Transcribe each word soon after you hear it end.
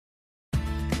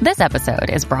This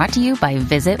episode is brought to you by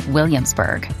Visit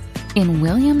Williamsburg. In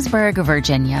Williamsburg,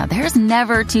 Virginia, there's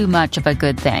never too much of a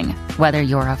good thing. Whether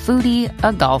you're a foodie,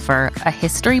 a golfer, a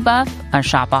history buff, a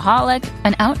shopaholic,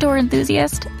 an outdoor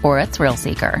enthusiast, or a thrill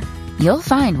seeker, you'll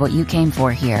find what you came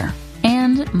for here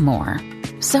and more.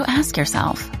 So ask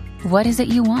yourself, what is it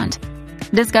you want?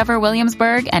 Discover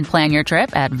Williamsburg and plan your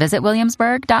trip at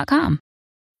visitwilliamsburg.com.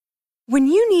 When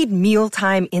you need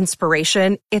mealtime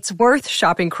inspiration, it's worth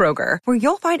shopping Kroger, where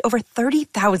you'll find over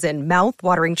 30,000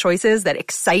 mouth-watering choices that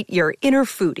excite your inner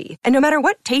foodie. And no matter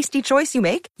what tasty choice you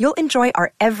make, you'll enjoy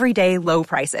our everyday low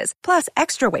prices, plus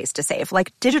extra ways to save,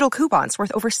 like digital coupons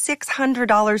worth over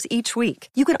 $600 each week.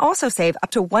 You can also save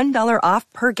up to $1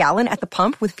 off per gallon at the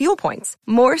pump with fuel points.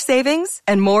 More savings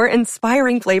and more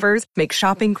inspiring flavors make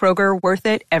shopping Kroger worth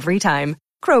it every time.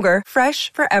 Kroger,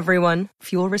 fresh for everyone.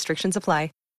 Fuel restrictions apply.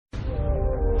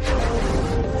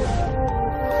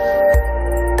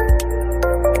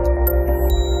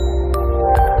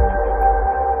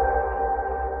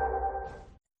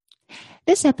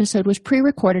 This episode was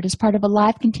pre-recorded as part of a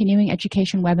live continuing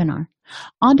education webinar.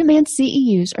 On-demand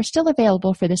CEUs are still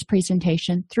available for this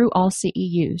presentation through All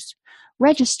CEUs.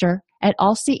 Register at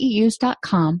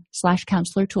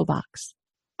allceus.com/counselor toolbox.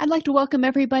 I'd like to welcome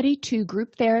everybody to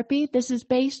group therapy. This is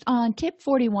based on tip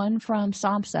 41 from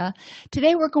SAMHSA.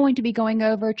 Today we're going to be going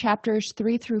over chapters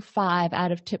 3 through 5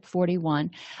 out of tip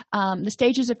 41, the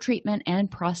stages of treatment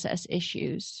and process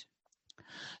issues.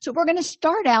 So we're going to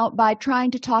start out by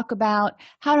trying to talk about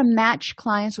how to match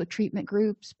clients with treatment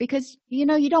groups because, you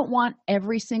don't want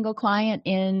every single client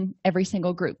in every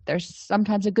single group. There's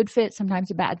sometimes a good fit,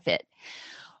 sometimes a bad fit.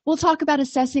 We'll talk about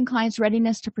assessing clients'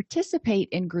 readiness to participate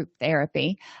in group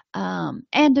therapy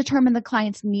and determine the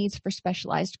client's needs for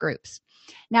specialized groups.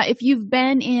 Now, if you've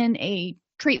been in a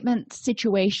treatment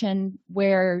situation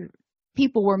where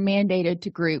people were mandated to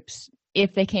groups,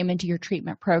 if they came into your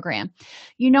treatment program,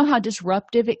 you know how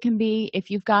disruptive it can be if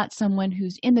you've got someone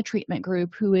who's in the treatment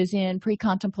group who is in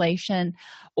pre-contemplation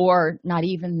or not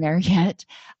even there yet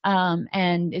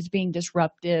and is being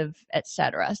disruptive,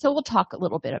 etc. So we'll talk a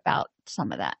little bit about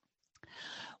some of that.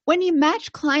 When you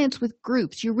match clients with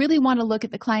groups, you really want to look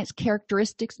at the client's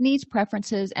characteristics, needs,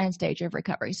 preferences, and stage of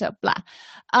recovery. So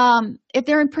if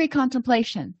they're in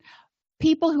pre-contemplation,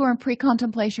 people who are in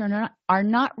pre-contemplation are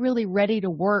not really ready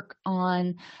to work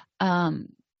on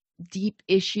deep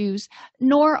issues,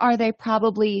 nor are they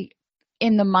probably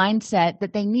in the mindset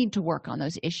that they need to work on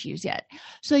those issues yet.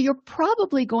 So you're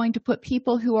probably going to put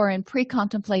people who are in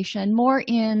pre-contemplation more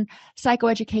in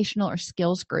psychoeducational or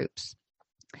skills groups.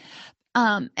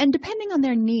 And depending on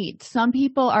their needs, some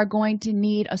people are going to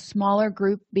need a smaller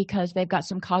group because they've got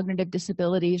some cognitive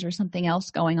disabilities or something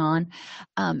else going on.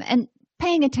 And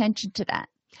paying attention to that.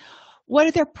 What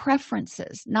are their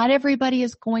preferences? Not everybody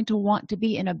is going to want to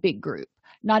be in a big group.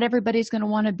 Not everybody is going to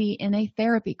want to be in a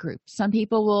therapy group. Some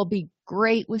people will be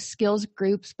great with skills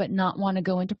groups but not want to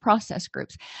go into process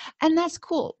groups. And that's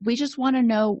cool. We just want to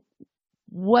know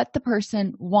what the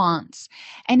person wants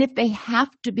and if they have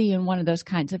to be in one of those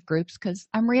kinds of groups, because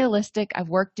I'm realistic. I've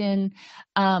worked in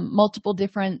multiple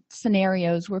different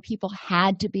scenarios where people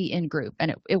had to be in group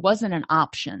and it wasn't an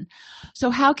option. So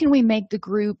how can we make the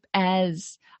group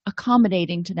as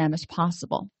accommodating to them as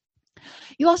possible?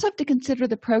 You also have to consider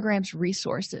the program's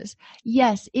resources.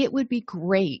 Yes, it would be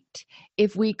great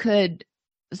if we could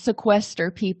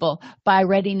sequester people by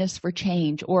readiness for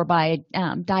change or by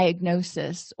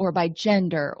diagnosis or by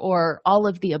gender or all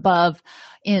of the above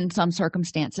in some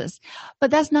circumstances. But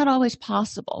that's not always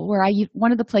possible.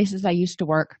 One of the places I used to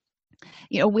work,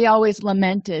 we always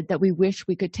lamented that we wish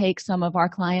we could take some of our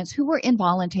clients who were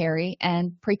involuntary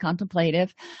and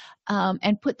pre-contemplative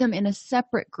and put them in a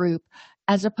separate group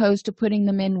as opposed to putting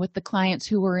them in with the clients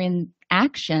who were in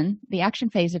action, the action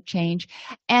phase of change,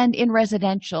 and in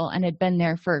residential and had been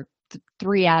there for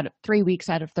 3 weeks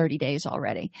out of 30 days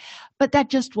already. But that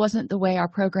just wasn't the way our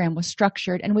program was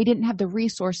structured, and we didn't have the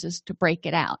resources to break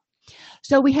it out.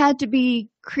 So we had to be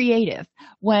creative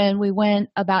when we went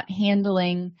about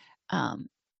handling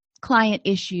client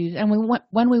issues and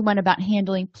when we went about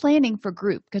handling planning for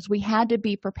group, because we had to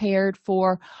be prepared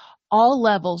for all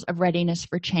levels of readiness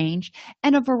for change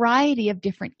and a variety of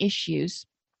different issues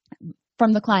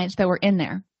from the clients that were in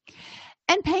there.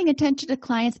 And paying attention to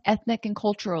clients' ethnic and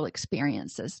cultural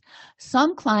experiences.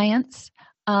 Some clients,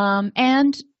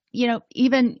 and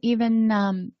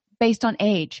even based on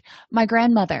age, my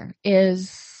grandmother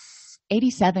is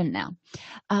 87 now,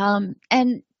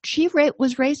 and she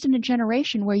was raised in a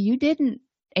generation where you didn't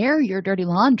air your dirty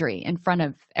laundry in front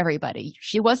of everybody.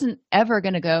 She wasn't ever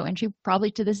going to go, and she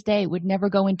probably to this day would never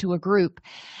go into a group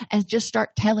and just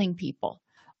start telling people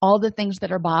all the things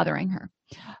that are bothering her.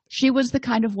 She was the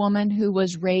kind of woman who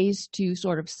was raised to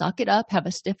sort of suck it up, have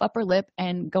a stiff upper lip,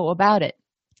 and go about it.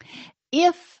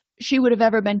 If she would have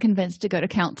ever been convinced to go to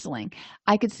counseling,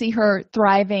 I could see her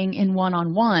thriving in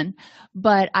one-on-one,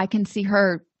 but I can see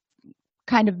her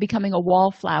kind of becoming a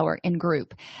wallflower in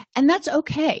group. And that's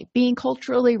okay, being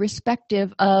culturally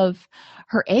respective of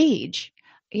her age.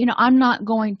 I'm not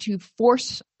going to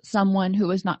force someone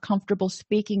who is not comfortable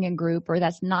speaking in group, or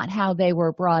that's not how they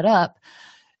were brought up,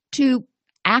 to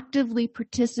actively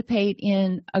participate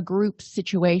in a group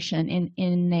situation,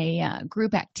 in a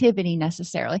group activity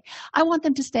necessarily. I want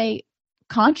them to stay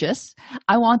conscious.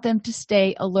 I want them to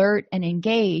stay alert and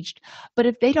engaged. But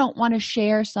if they don't want to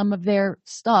share some of their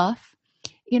stuff,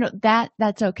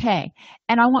 that's okay.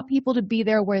 And I want people to be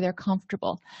there where they're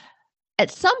comfortable.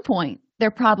 At some point, they're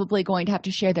probably going to have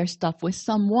to share their stuff with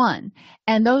someone.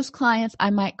 And those clients I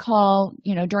might call,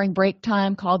 during break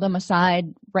time, call them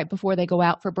aside right before they go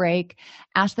out for break,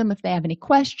 ask them if they have any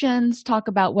questions, talk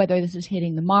about whether this is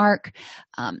hitting the mark,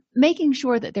 making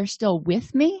sure that they're still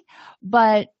with me,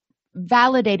 but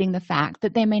validating the fact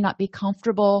that they may not be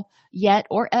comfortable yet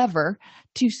or ever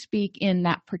to speak in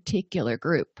that particular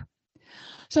group.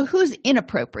 So who's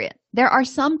inappropriate? There are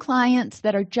some clients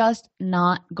that are just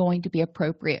not going to be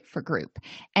appropriate for group.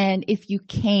 And if you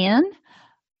can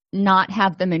not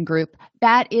have them in group,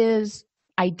 that is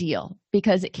ideal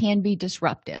because it can be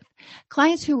disruptive.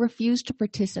 Clients who refuse to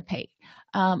participate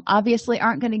obviously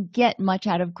aren't going to get much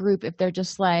out of group if they're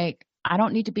just like, I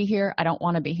don't need to be here, I don't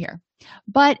want to be here.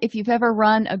 But if you've ever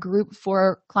run a group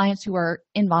for clients who are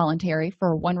involuntary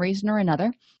for one reason or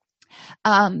another,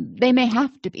 they may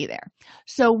have to be there.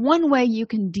 So one way you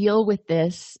can deal with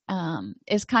this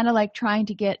is kind of like trying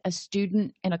to get a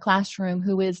student in a classroom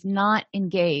who is not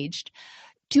engaged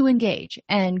to engage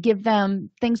and give them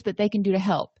things that they can do to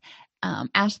help.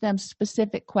 Ask them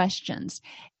specific questions.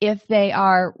 If they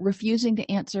are refusing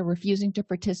to answer, refusing to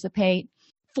participate,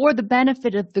 for the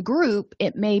benefit of the group,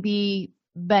 it may be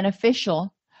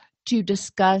beneficial to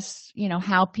discuss,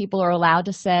 how people are allowed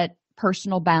to set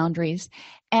personal boundaries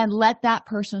and let that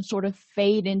person sort of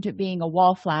fade into being a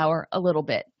wallflower a little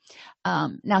bit.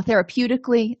 Now,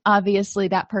 therapeutically, obviously,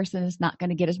 that person is not going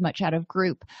to get as much out of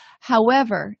group.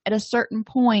 However, at a certain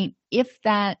point, if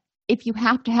you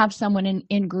have to have someone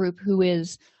in group who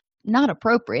is not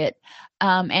appropriate,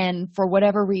 and for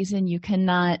whatever reason you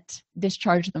cannot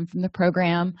discharge them from the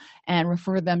program and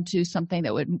refer them to something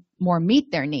that would more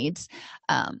meet their needs,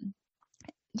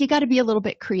 you got to be a little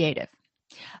bit creative.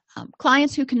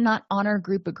 Clients who cannot honor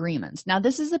group agreements. Now,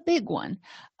 this is a big one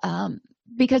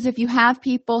because if you have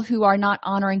people who are not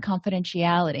honoring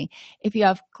confidentiality, if you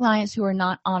have clients who are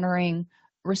not honoring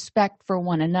respect for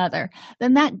one another,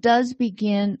 then that does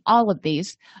begin, all of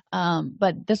these,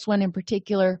 but this one in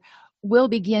particular will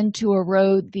begin to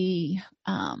erode the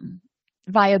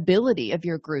viability of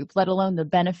your group, let alone the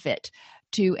benefit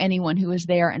to anyone who is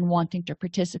there and wanting to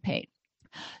participate.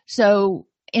 So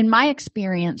in my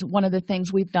experience, one of the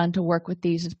things we've done to work with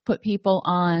these is put people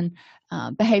on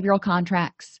behavioral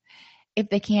contracts. If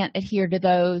they can't adhere to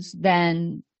those,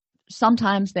 then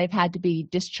sometimes they've had to be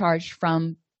discharged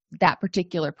from that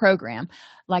particular program.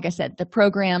 Like I said, the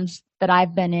programs that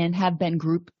I've been in have been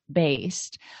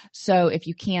group-based. So if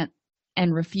you can't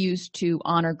and refuse to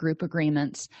honor group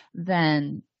agreements,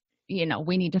 then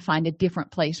we need to find a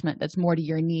different placement that's more to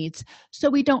your needs so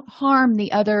we don't harm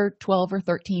the other 12 or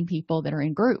 13 people that are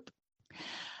in group.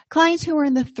 Clients who are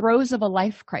in the throes of a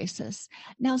life crisis.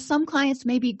 Now, some clients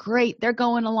may be great. They're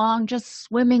going along just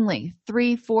swimmingly,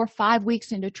 3, 4, 5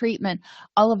 weeks into treatment.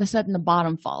 All of a sudden, the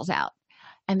bottom falls out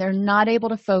and they're not able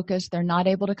to focus. They're not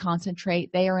able to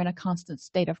concentrate. They are in a constant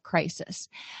state of crisis.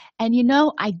 And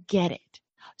I get it.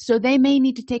 So they may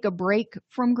need to take a break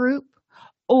from group,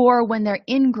 or when they're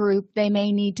in group, they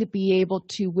may need to be able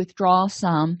to withdraw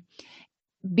some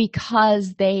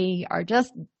because they are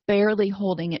just barely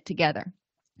holding it together.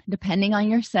 Depending on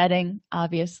your setting,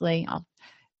 obviously, I'll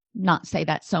not say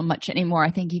that so much anymore.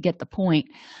 I think you get the point.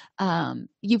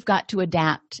 You've got to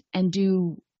adapt and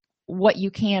do what you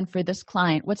can for this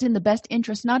client, what's in the best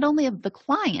interest, not only of the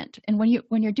client. And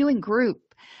when you're doing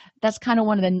group, that's kind of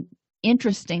one of the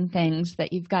interesting things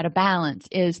that you've got to balance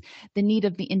is the need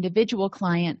of the individual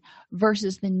client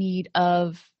versus the need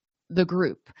of the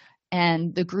group,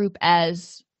 and the group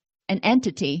as an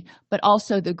entity, but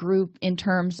also the group in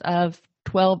terms of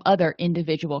 12 other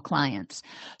individual clients.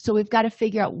 So we've got to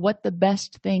figure out what the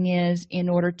best thing is in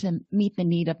order to meet the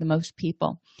need of the most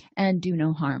people and do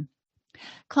no harm.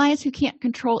 Clients who can't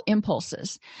control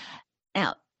impulses.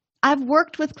 Now, I've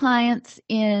worked with clients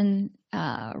in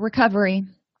recovery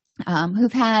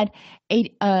who've had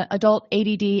adult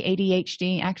ADD,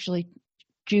 ADHD, actually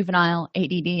juvenile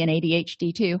ADD and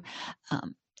ADHD too.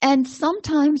 And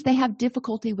sometimes they have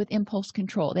difficulty with impulse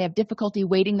control. They have difficulty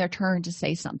waiting their turn to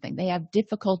say something. They have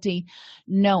difficulty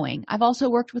knowing. I've also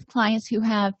worked with clients who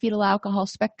have fetal alcohol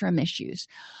spectrum issues,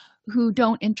 who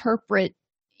don't interpret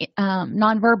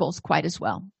nonverbals quite as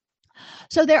well.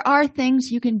 So there are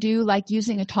things you can do, like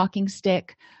using a talking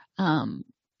stick.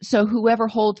 So whoever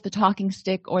holds the talking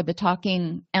stick or the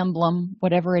talking emblem,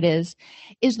 whatever it is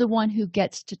the one who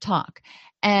gets to talk.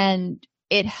 And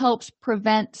it helps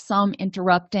prevent some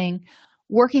interrupting.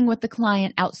 Working with the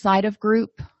client outside of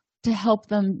group to help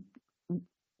them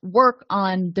work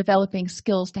on developing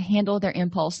skills to handle their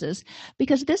impulses,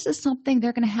 because this is something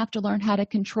they're going to have to learn how to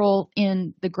control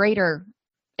in the greater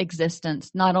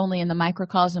existence, not only in the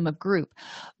microcosm of group,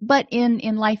 but in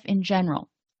life in general.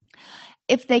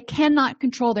 If they cannot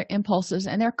control their impulses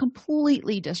and they're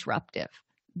completely disruptive,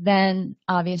 then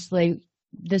obviously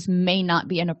this may not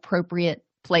be an appropriate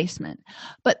placement.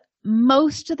 But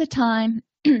most of the time,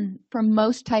 for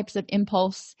most types of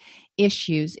impulse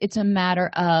issues, it's a matter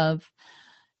of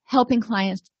helping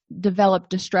clients develop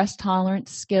distress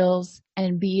tolerance skills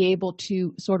and be able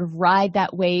to sort of ride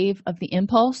that wave of the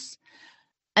impulse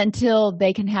until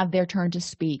they can have their turn to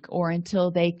speak, or until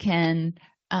they can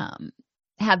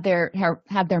have their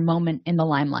moment in the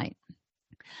limelight.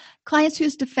 Clients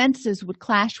whose defenses would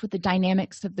clash with the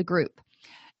dynamics of the group.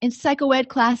 In psychoed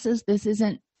classes, this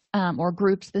isn't, or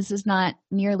groups, this is not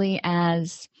nearly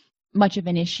as much of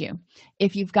an issue.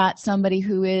 If you've got somebody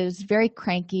who is very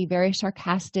cranky, very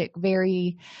sarcastic,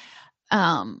 very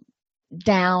down,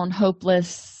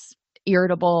 hopeless,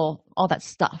 irritable, all that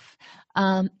stuff.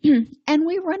 And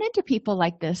we run into people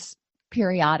like this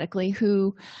periodically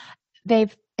who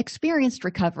they've experienced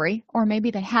recovery, or maybe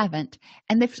they haven't,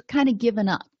 and they've kind of given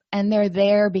up, and they're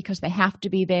there because they have to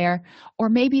be there, or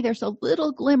maybe there's a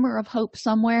little glimmer of hope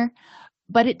somewhere,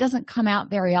 but it doesn't come out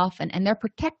very often, and their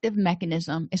protective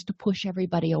mechanism is to push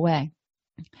everybody away.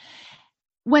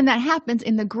 When that happens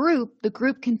in the group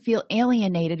can feel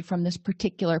alienated from this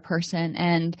particular person,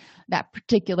 and that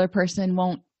particular person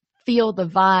won't feel the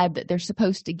vibe that they're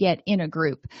supposed to get in a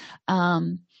group.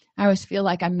 I always feel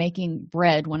like I'm making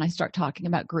bread when I start talking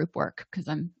about group work, because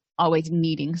I'm always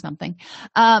kneading something.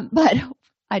 But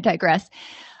I digress.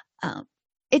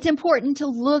 It's important to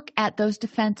look at those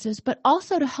defenses, but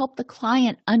also to help the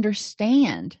client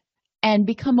understand and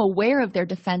become aware of their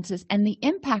defenses and the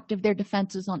impact of their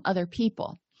defenses on other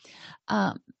people.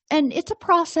 And it's a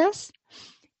process.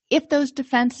 If those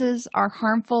defenses are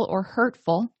harmful or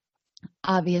hurtful,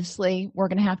 obviously we're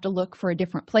going to have to look for a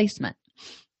different placement.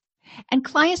 And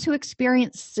clients who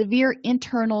experience severe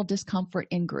internal discomfort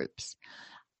in groups.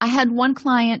 I had one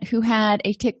client who had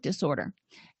a tic disorder,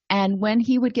 and when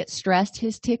he would get stressed,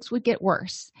 his tics would get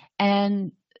worse,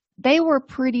 and they were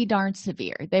pretty darn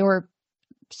severe. They were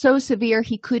so severe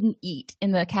he couldn't eat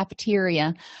in the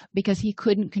cafeteria because he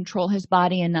couldn't control his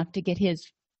body enough to get his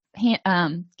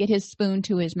spoon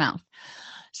to his mouth.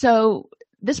 So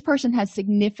this person had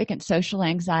significant social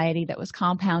anxiety that was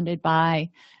compounded by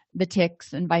the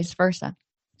tics and vice versa.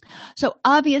 So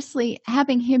obviously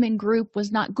having him in group was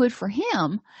not good for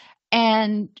him,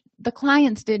 and the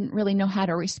clients didn't really know how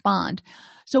to respond.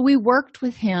 So we worked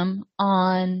with him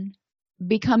on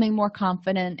becoming more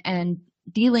confident and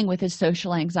dealing with his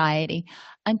social anxiety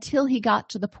until he got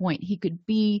to the point he could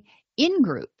be in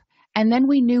group. And then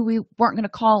we knew we weren't going to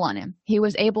call on him. He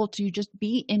was able to just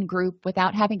be in group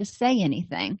without having to say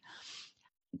anything,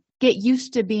 get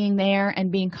used to being there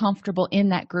and being comfortable in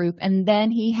that group. And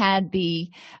then he had the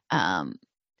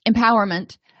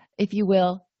empowerment, if you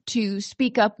will, to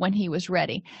speak up when he was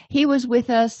ready. He was with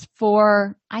us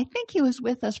for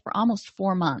almost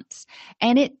 4 months.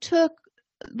 And it took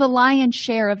the lion's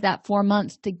share of that 4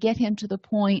 months to get him to the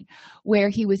point where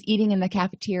he was eating in the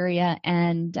cafeteria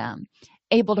and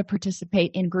able to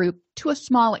participate in group to a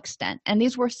small extent. And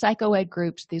these were psychoed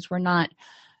groups. These were not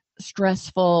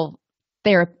stressful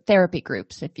therapy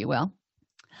groups, if you will.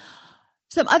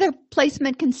 Some other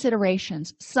placement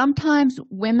considerations. Sometimes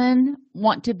women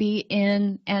want to be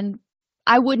in, and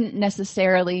I wouldn't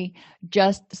necessarily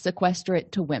just sequester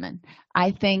it to women.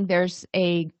 I think there's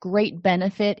a great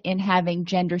benefit in having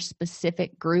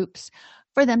gender-specific groups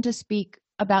for them to speak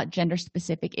about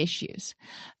gender-specific issues.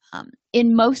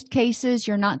 In most cases,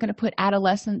 you're not going to put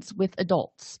adolescents with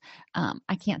adults.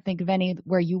 I can't think of any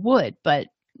where you would, but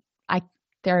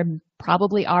there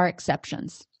probably are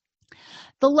exceptions.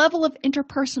 The level of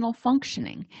interpersonal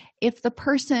functioning. If the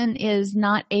person is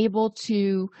not able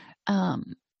to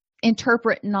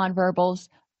interpret nonverbals,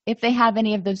 if they have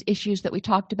any of those issues that we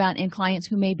talked about in clients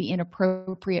who may be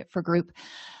inappropriate for group,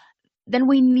 then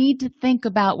we need to think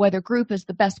about whether group is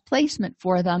the best placement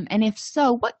for them, and if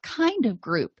so, what kind of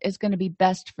group is going to be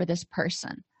best for this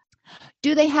person.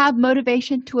 Do they have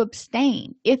motivation to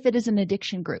abstain if it is an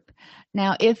addiction group?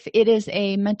 Now, if it is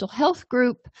a mental health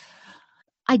group,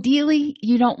 ideally,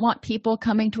 you don't want people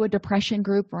coming to a depression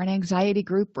group or an anxiety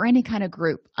group or any kind of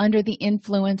group under the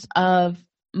influence of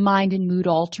mind and mood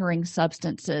altering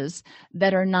substances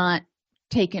that are not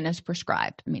taken as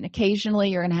prescribed. I mean, occasionally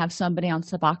you're going to have somebody on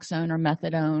Suboxone or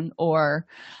methadone or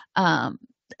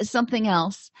something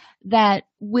else that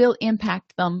will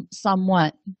impact them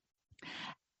somewhat,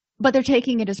 but they're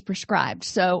taking it as prescribed.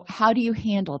 So how do you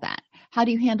handle that? How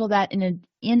do you handle that in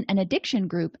an addiction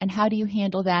group, and how do you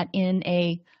handle that in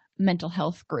a mental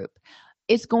health group?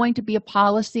 It's going to be a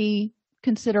policy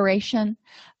consideration.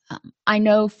 I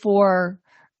know for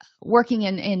working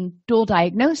in dual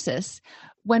diagnosis,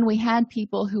 when we had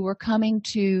people who were coming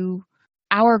to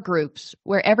our groups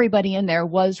where everybody in there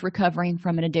was recovering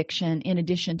from an addiction in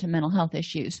addition to mental health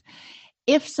issues,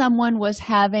 if someone was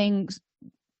having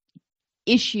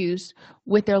issues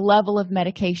with their level of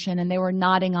medication and they were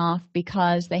nodding off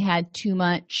because they had too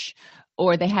much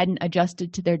or they hadn't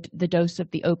adjusted to the dose of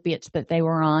the opiates that they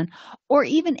were on, or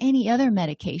even any other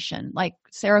medication like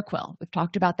Seroquel, we've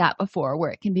talked about that before, where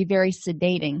it can be very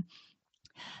sedating,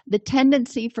 the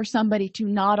tendency for somebody to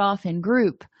nod off in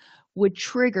group would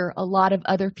trigger a lot of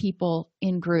other people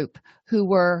in group who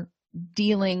were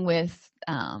dealing with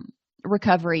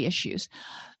recovery issues.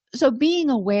 So being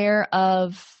aware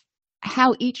of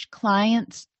how each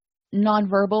client's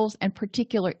nonverbals and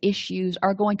particular issues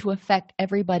are going to affect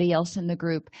everybody else in the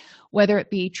group, whether it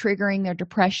be triggering their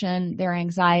depression, their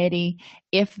anxiety,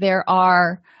 if there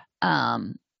are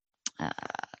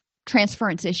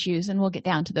transference issues, and we'll get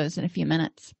down to those in a few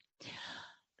minutes.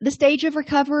 The stage of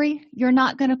recovery, you're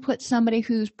not going to put somebody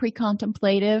who's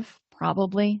pre-contemplative,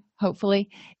 probably, hopefully,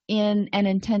 in an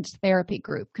intense therapy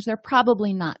group because they're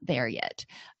probably not there yet.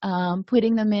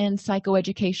 Putting them in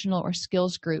psychoeducational or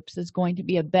skills groups is going to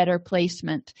be a better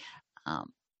placement.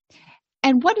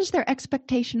 And what is their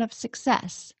expectation of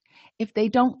success? If they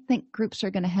don't think groups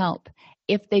are going to help,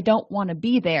 if they don't want to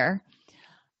be there,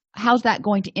 how's that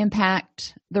going to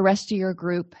impact the rest of your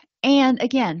group? And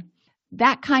again,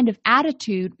 that kind of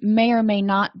attitude may or may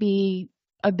not be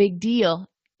a big deal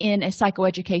in a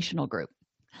psychoeducational group.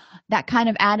 That kind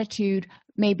of attitude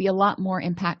may be a lot more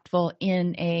impactful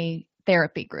in a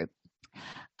therapy group.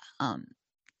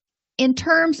 In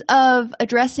terms of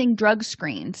addressing drug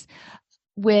screens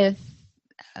with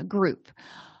a group,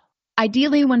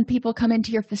 ideally when people come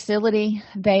into your facility,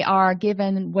 they are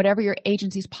given whatever your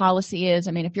agency's policy is.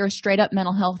 I mean, if you're a straight up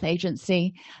mental health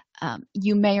agency,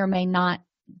 you may or may not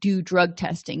do drug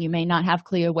testing. You may not have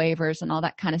CLIA waivers and all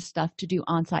that kind of stuff to do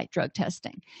on-site drug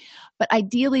testing. But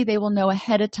ideally, they will know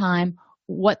ahead of time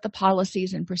what the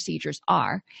policies and procedures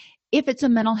are. If it's a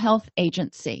mental health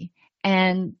agency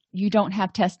and you don't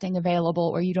have testing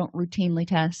available or you don't routinely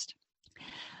test,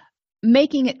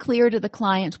 making it clear to the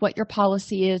clients what your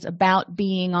policy is about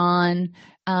being under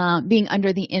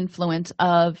the influence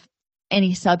of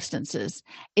any substances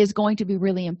is going to be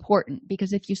really important,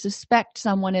 because if you suspect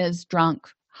someone is drunk,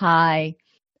 high,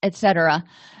 etc.,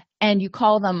 and you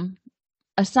call them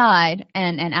aside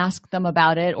and ask them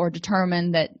about it, or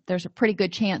determine that there's a pretty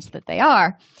good chance that they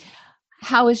are,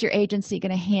 how is your agency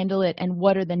going to handle it and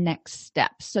what are the next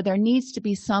steps? So there needs to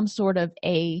be some sort of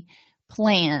a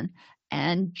plan,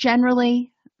 and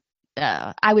generally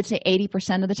I would say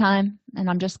 80% of the time, and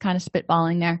I'm just kind of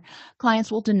spitballing there,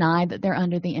 clients will deny that they're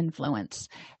under the influence.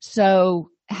 So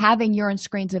having urine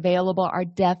screens available are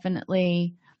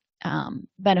definitely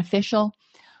beneficial.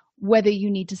 Whether you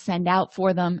need to send out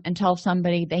for them and tell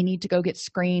somebody they need to go get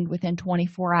screened within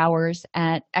 24 hours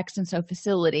at X and so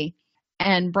facility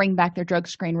and bring back their drug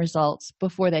screen results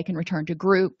before they can return to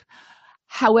group,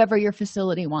 however your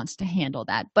facility wants to handle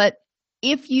that. But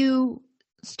if you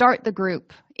start the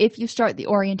group, if you start the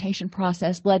orientation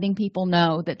process, letting people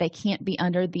know that they can't be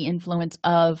under the influence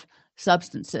of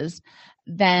substances,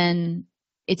 then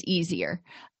it's easier.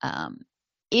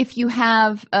 If you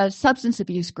have a substance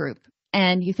abuse group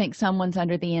and you think someone's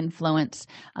under the influence,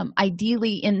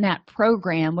 ideally in that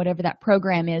program, whatever that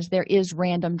program is, there is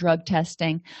random drug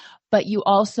testing, but you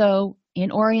also,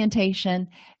 in orientation,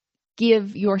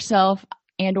 give yourself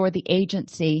and or the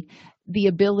agency the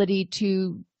ability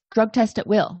to drug test at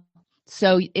will.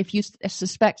 So if you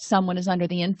suspect someone is under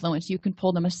the influence, you can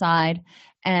pull them aside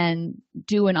and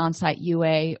do an on-site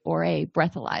UA or a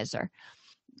breathalyzer.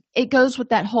 It goes with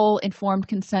that whole informed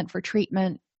consent for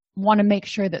treatment want to make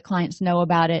sure that clients know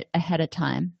about it ahead of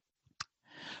time.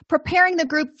 Preparing the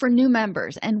group for new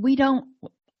members, and we don't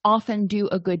often do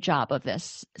a good job of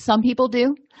this. Some people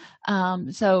do.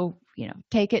 So,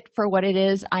 take it for what it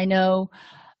is. I know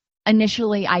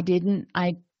initially I didn't.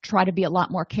 I try to be a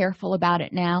lot more careful about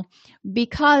it now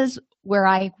because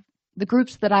the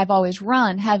groups that I've always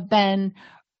run have been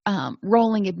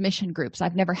rolling admission groups.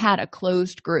 I've never had a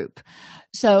closed group.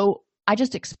 So I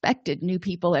just expected new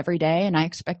people every day, and I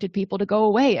expected people to go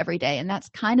away every day, and that's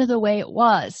kind of the way it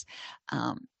was.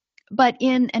 But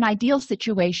in an ideal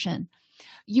situation,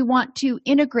 you want to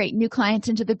integrate new clients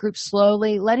into the group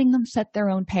slowly, letting them set their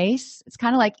own pace. It's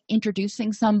kind of like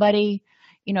introducing somebody,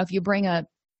 if you bring a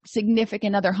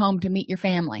significant other home to meet your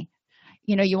family.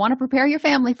 You want to prepare your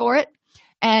family for it,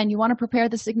 and you want to prepare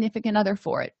the significant other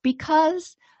for it,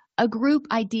 because a group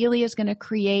ideally is going to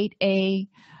create a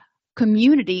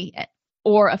community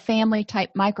or a family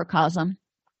type microcosm.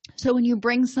 So when you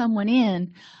bring someone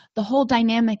in, the whole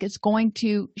dynamic is going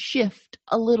to shift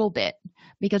a little bit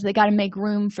because they got to make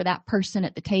room for that person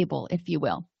at the table, if you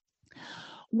will.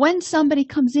 When somebody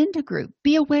comes into group,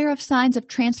 be aware of signs of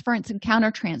transference and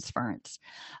countertransference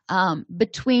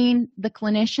between the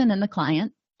clinician and the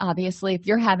client. Obviously, if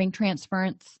you're having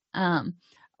transference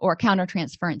or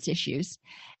countertransference issues,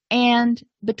 and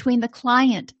between the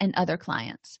client and other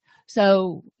clients.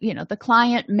 So, the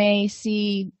client may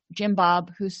see Jim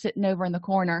Bob, who's sitting over in the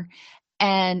corner,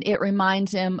 and it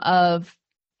reminds him of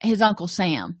his Uncle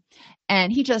Sam.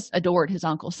 And he just adored his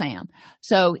Uncle Sam.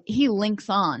 So he links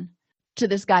on to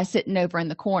this guy sitting over in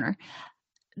the corner.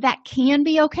 That can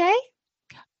be okay,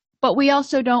 but we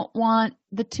also don't want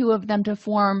the two of them to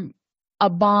form a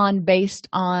bond based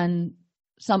on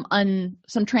some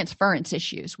transference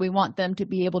issues. We want them to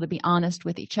be able to be honest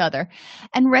with each other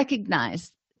and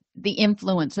recognize the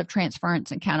influence of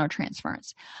transference and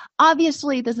countertransference.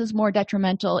 Obviously, this is more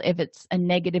detrimental if it's a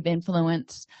negative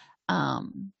influence,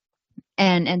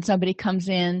 and somebody comes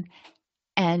in,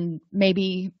 and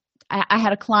maybe I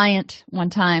had a client one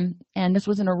time, and this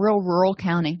was in a real rural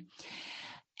county,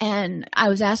 and I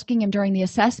was asking him during the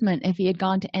assessment if he had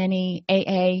gone to any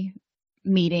AA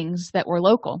meetings that were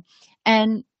local,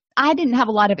 and I didn't have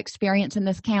a lot of experience in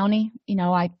this county.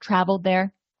 I traveled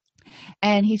there.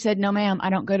 And he said, "No, ma'am,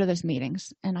 I don't go to those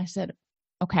meetings." And I said,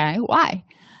 "Okay, why?"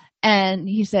 And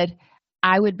he said,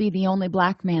 "I would be the only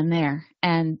Black man there,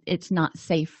 and it's not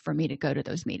safe for me to go to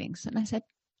those meetings." And I said,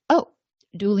 "Oh,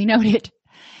 duly noted."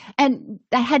 And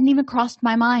that hadn't even crossed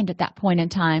my mind at that point in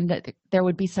time, that there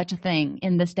would be such a thing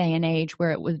in this day and age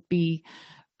where it would be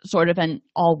sort of an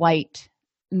all-white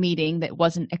meeting that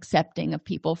wasn't accepting of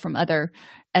people from other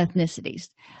ethnicities.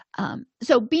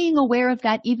 So being aware of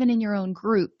that, even in your own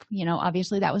group,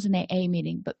 obviously that was an AA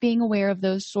meeting, but being aware of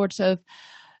those sorts of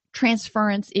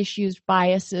transference issues,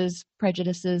 biases,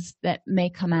 prejudices that may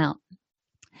come out.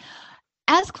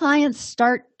 As clients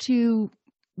start to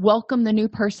welcome the new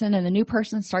person and the new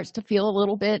person starts to feel a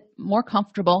little bit more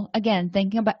comfortable, again,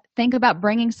 think about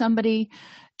bringing somebody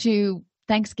to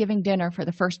Thanksgiving dinner for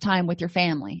the first time with your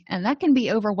family, and that can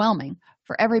be overwhelming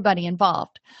for everybody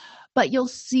involved. But you'll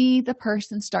see the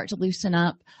person start to loosen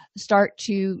up, start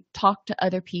to talk to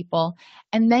other people,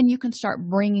 and then you can start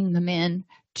bringing them in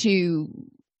to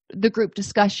the group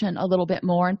discussion a little bit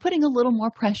more and putting a little more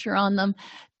pressure on them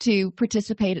to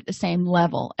participate at the same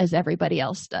level as everybody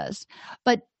else does.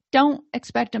 But don't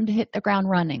expect them to hit the ground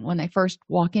running when they first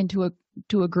walk into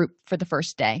a group for the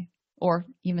first day or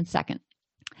even second.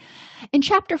 In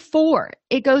Chapter 4,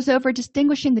 it goes over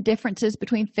distinguishing the differences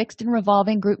between fixed and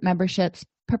revolving group memberships,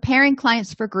 preparing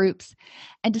clients for groups,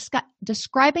 and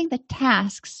describing the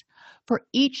tasks for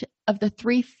each of the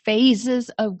 3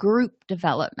 phases of group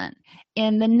development.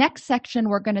 In the next section,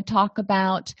 we're going to talk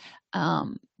about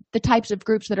the types of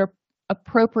groups that are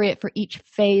appropriate for each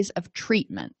phase of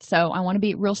treatment. So I want to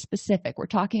be real specific. We're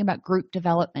talking about group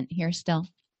development here still.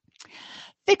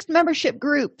 Fixed membership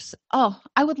groups. Oh,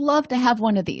 I would love to have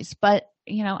one of these, but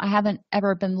I haven't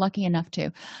ever been lucky enough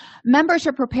to. Members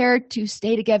are prepared to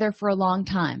stay together for a long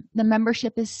time. The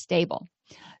membership is stable.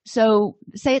 So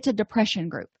say it's a depression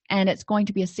group and it's going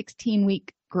to be a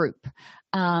 16-week group,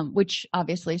 which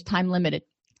obviously is time limited.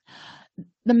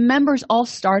 The members all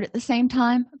start at the same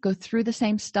time, go through the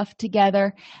same stuff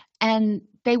together, and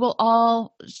they will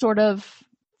all sort of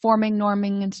forming,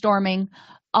 norming, and storming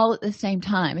all at the same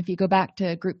time. If you go back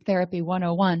to Group Therapy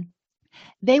 101,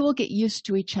 they will get used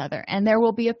to each other, and there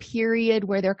will be a period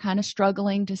where they're kind of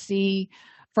struggling to see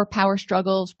for power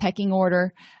struggles, pecking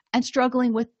order, and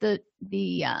struggling with the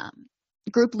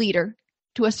group leader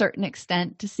to a certain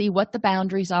extent to see what the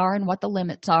boundaries are and what the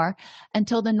limits are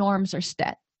until the norms are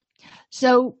set.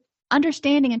 So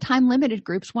Understanding in time-limited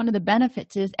groups, one of the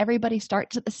benefits is everybody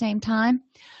starts at the same time,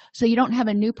 so you don't have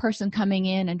a new person coming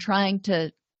in and trying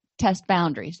to test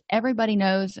boundaries. Everybody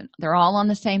knows and they're all on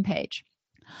the same page.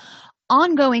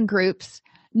 Ongoing groups,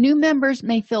 new members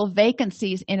may fill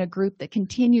vacancies in a group that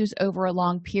continues over a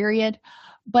long period,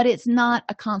 but it's not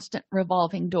a constant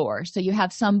revolving door. So you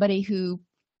have somebody who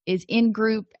is in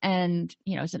group and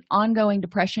it's an ongoing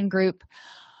depression group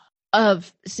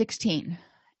of 16,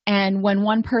 and when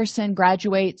one person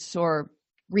graduates or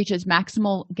reaches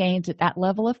maximal gains at that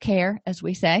level of care, as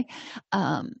we say,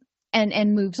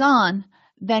 and moves on,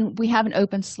 then we have an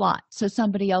open slot, so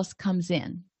somebody else comes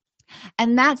in,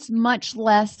 and that's much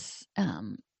less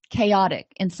chaotic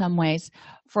in some ways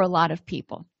for a lot of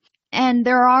people. And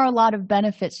there are a lot of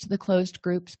benefits to the closed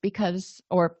groups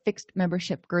or fixed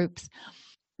membership groups,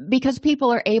 because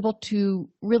people are able to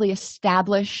really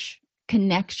establish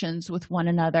connections with one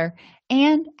another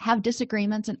and have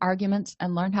disagreements and arguments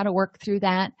and learn how to work through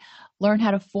that, learn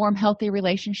how to form healthy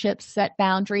relationships, set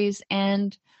boundaries,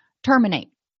 and terminate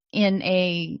in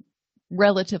a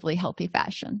relatively healthy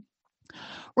fashion.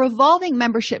 Revolving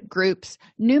membership groups,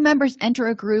 new members enter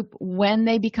a group when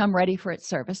they become ready for its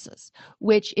services,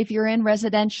 which if you're in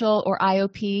residential or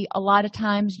IOP, a lot of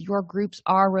times your groups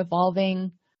are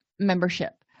revolving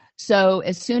membership. So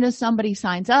as soon as somebody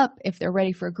signs up, if they're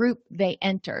ready for a group, they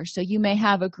enter. So you may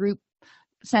have a group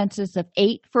census of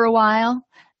 8 for a while,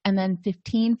 and then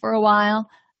 15 for a while,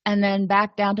 and then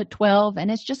back down to 12,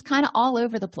 and it's just kind of all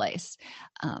over the place.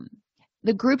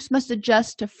 The groups must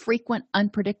adjust to frequent,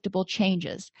 unpredictable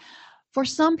changes. For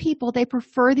some people, they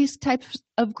prefer these types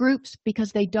of groups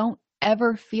because they don't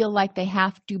ever feel like they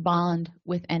have to bond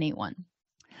with anyone.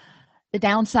 The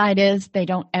downside is they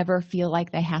don't ever feel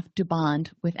like they have to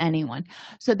bond with anyone.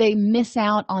 So they miss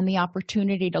out on the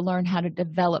opportunity to learn how to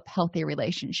develop healthy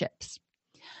relationships.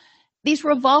 These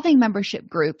revolving membership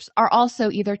groups are also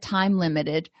either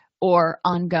time-limited or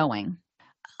ongoing.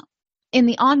 In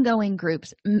the ongoing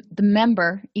groups, the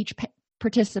member, each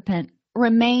participant,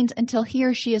 remains until he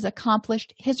or she has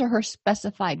accomplished his or her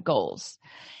specified goals.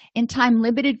 In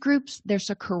time-limited groups, there's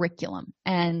a curriculum,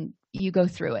 and you go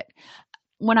through it.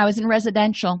 When I was in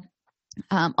residential,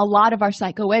 a lot of our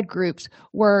psychoed groups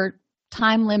were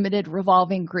time-limited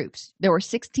revolving groups. There were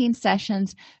 16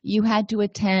 sessions. You had to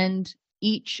attend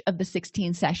each of the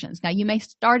 16 sessions. Now, you may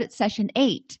start at session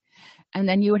 8, and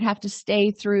then you would have to stay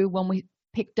through when we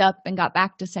picked up and got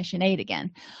back to session 8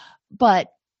 again. But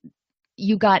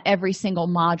you got every single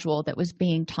module that was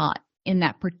being taught in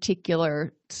that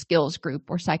particular skills group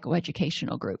or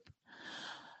psychoeducational group.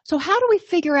 So how do we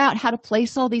figure out how to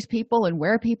place all these people and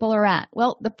where people are at?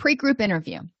 Well, the pre-group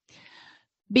interview.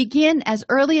 Begin as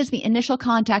early as the initial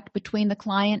contact between the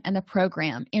client and the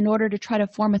program in order to try to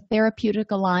form a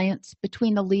therapeutic alliance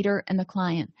between the leader and the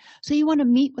client. So you want to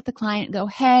meet with the client and go,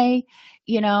 hey,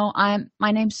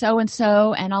 my name's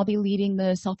so-and-so, and I'll be leading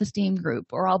the self-esteem group,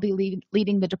 or I'll be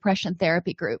leading the depression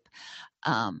therapy group.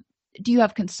 Do you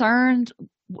have concerns?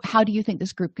 How do you think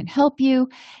this group can help you?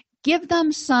 Give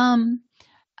them some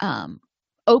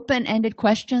open-ended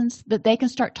questions that they can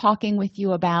start talking with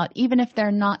you about, even if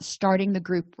they're not starting the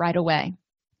group right away.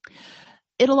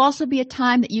 It'll also be a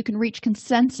time that you can reach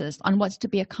consensus on what's to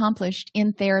be accomplished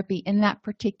in therapy in that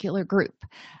particular group,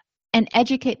 and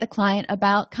educate the client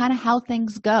about kind of how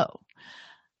things go.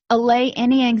 Allay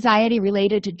any anxiety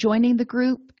related to joining the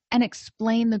group and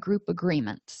explain the group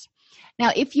agreements. Now,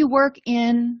 if you work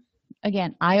in,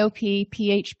 again, IOP,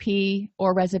 PHP,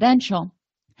 or residential,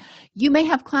 you may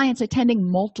have clients attending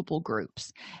multiple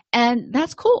groups, and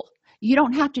that's cool. You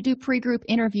don't have to do pre-group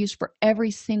interviews for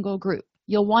every single group.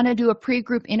 You'll want to do a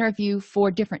pre-group interview for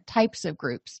different types of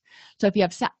groups. So if you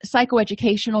have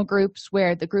psychoeducational groups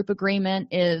where the group agreement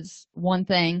is one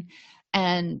thing,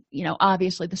 and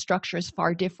obviously the structure is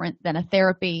far different than a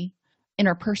therapy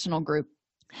interpersonal group,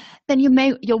 then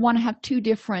you'll want to have 2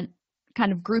 different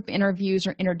kind of group interviews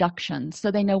or introductions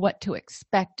so they know what to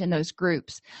expect in those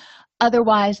groups.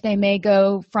 Otherwise, they may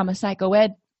go from a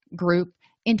psychoed group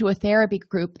into a therapy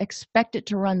group, expect it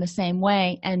to run the same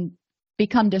way, and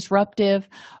become disruptive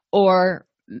or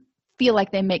feel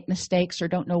like they make mistakes or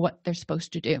don't know what they're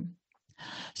supposed to do.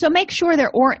 So make sure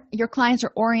your clients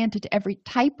are oriented to every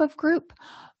type of group,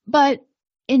 but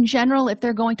in general, if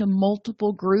they're going to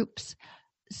multiple groups,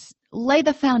 lay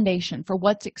the foundation for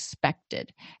what's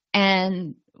expected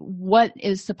and what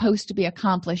is supposed to be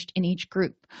accomplished in each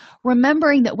group.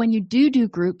 Remembering that when you do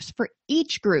groups, for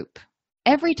each group,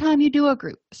 every time you do a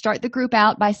group, start the group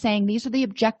out by saying, these are the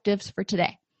objectives for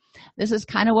today. This is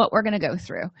kind of what we're going to go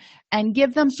through, and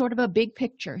give them sort of a big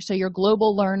picture so your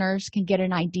global learners can get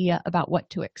an idea about what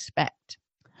to expect.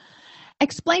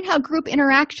 Explain how group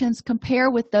interactions compare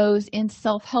with those in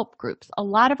self-help groups. A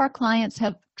lot of our clients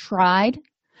have tried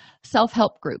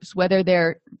self-help groups, whether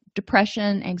they're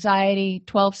depression, anxiety,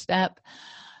 12-step.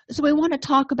 So we want to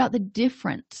talk about the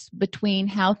difference between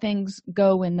how things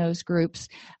go in those groups.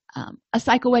 A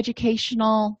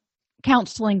psychoeducational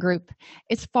counseling group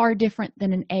is far different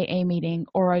than an AA meeting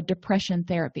or a depression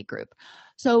therapy group.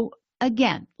 So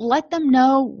again, let them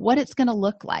know what it's going to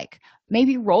look like.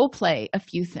 Maybe role play a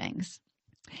few things.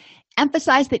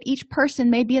 Emphasize that each person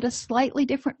may be at a slightly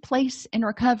different place in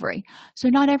recovery. So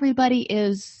not everybody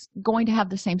is going to have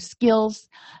the same skills.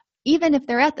 Even if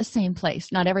they're at the same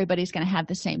place, not everybody's going to have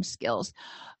the same skills.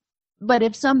 But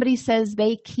if somebody says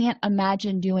they can't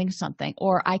imagine doing something,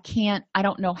 or I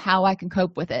don't know how I can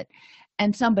cope with it,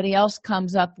 and somebody else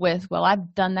comes up with, well,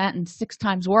 I've done that and 6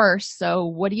 times worse, so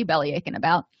what are you belly aching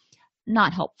about?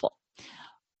 Not helpful.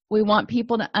 We want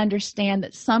people to understand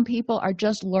that some people are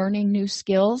just learning new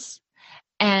skills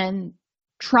and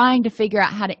trying to figure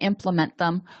out how to implement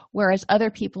them, whereas other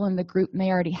people in the group may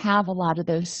already have a lot of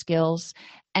those skills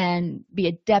and be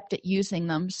adept at using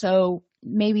them. So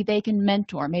maybe they can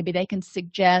mentor, maybe they can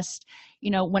suggest,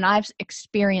 when I've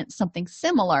experienced something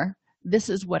similar, this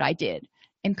is what I did.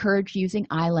 Encourage using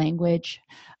I language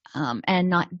and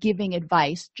not giving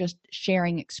advice, just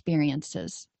sharing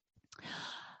experiences.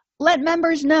 Let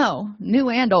members know,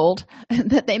 new and old,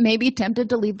 that they may be tempted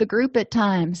to leave the group at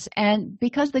times. And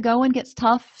because the going gets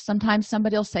tough, sometimes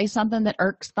somebody will say something that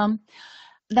irks them.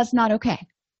 That's not okay.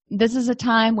 This is a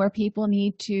time where people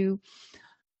need to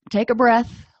take a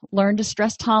breath, learn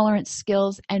distress tolerance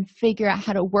skills, and figure out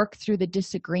how to work through the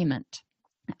disagreement.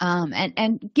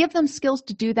 And give them skills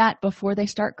to do that before they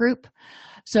start group,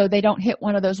 so they don't hit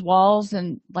one of those walls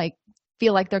and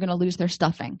feel like they're going to lose their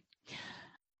stuffing.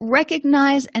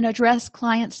 Recognize and address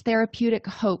clients' therapeutic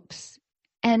hopes,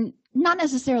 and not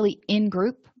necessarily in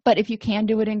group, but if you can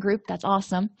do it in group, that's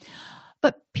awesome.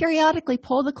 But periodically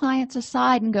pull the clients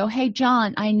aside and go, hey,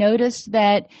 John, I noticed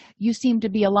that you seem to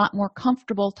be a lot more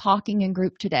comfortable talking in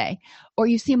group today, or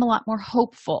you seem a lot more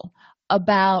hopeful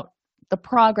about the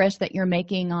progress that you're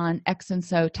making on X and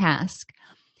so task.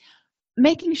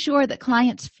 Making sure that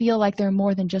clients feel like they're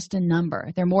more than just a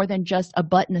number. They're more than just a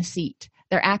butt in a seat.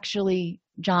 They're actually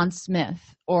John Smith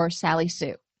or Sally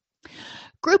Sue.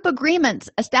 Group agreements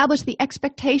establish the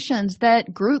expectations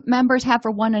that group members have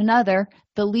for one another,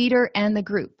 the leader and the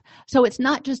group. So it's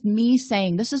not just me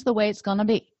saying this is the way it's going to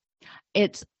be.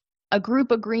 It's a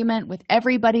group agreement with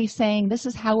everybody saying this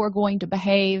is how we're going to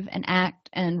behave and act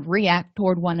and react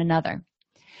toward one another.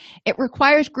 It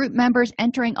requires group members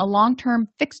entering a long-term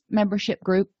fixed membership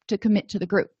group to commit to the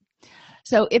group.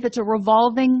 So if it's a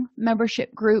revolving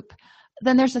membership group,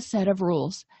 then there's a set of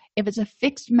rules. If it's a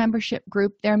fixed membership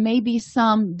group, there may be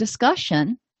some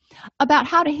discussion about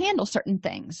how to handle certain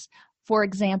things. For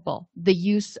example, the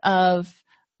use of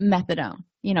methadone.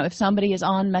 If somebody is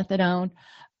on methadone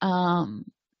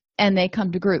and they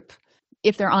come to group,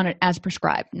 if they're on it as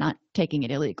prescribed, not taking it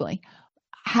illegally,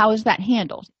 how is that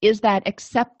handled? Is that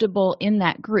acceptable in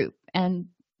that group? And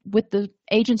with the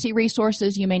agency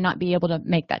resources, you may not be able to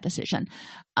make that decision.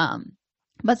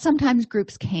 But sometimes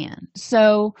groups can.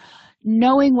 So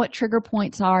knowing what trigger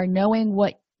points are, knowing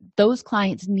what those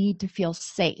clients need to feel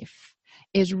safe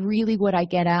is really what I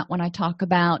get at when I talk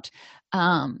about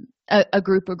a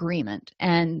group agreement.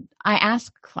 And I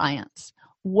ask clients,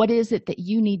 what is it that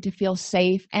you need to feel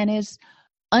safe and as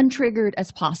untriggered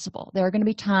as possible? There are going to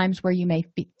be times where you may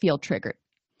feel triggered.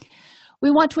 We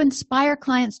want to inspire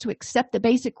clients to accept the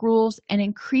basic rules and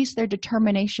increase their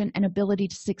determination and ability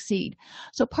to succeed.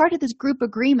 So part of this group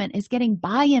agreement is getting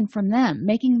buy-in from them,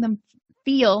 making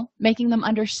them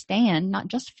understand, not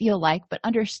just feel like, but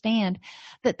understand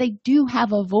that they do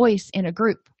have a voice in a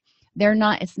group.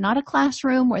 It's not a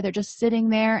classroom where they're just sitting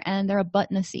there and they're a butt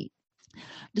in a seat,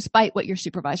 despite what your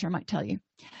supervisor might tell you.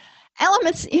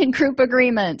 Elements in group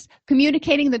agreements: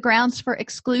 communicating the grounds for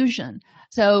exclusion.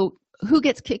 So who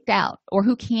gets kicked out or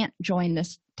who can't join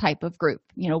this type of group?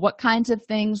 What kinds of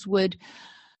things would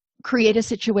create a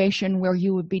situation where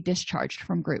you would be discharged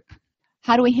from group?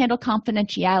 How do we handle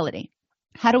confidentiality?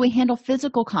 How do we handle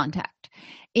physical contact?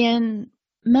 In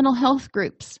mental health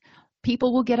groups,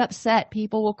 people will get upset,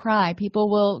 people will cry, people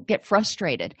will get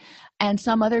frustrated, and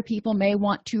some other people may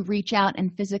want to reach out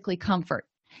and physically comfort.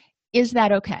 Is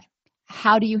that okay?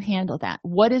 How do you handle that?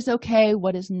 What is okay?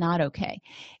 What is not okay?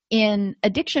 In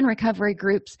addiction recovery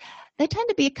groups, they tend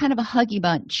to be kind of a huggy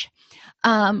bunch,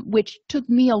 which took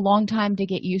me a long time to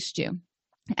get used to.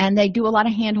 And they do a lot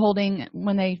of hand-holding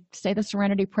when they say the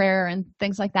Serenity Prayer and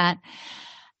things like that.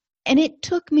 And it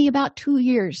took me about 2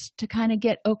 years to kind of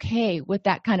get okay with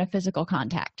that kind of physical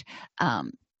contact.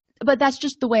 But that's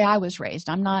just the way I was raised.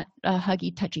 I'm not a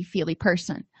huggy, touchy-feely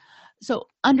person. So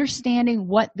understanding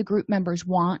what the group members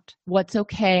want, what's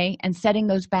okay, and setting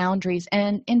those boundaries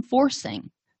and enforcing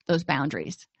those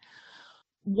boundaries.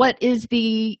 What is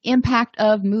the impact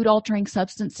of mood-altering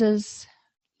substances?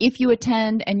 If you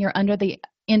attend and you're under the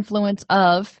influence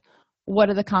of, what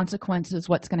are the consequences?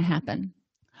 What's going to happen?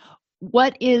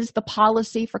 What is the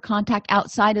policy for contact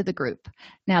outside of the group?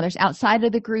 Now, there's outside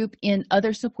of the group in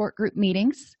other support group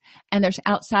meetings, and there's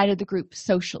outside of the group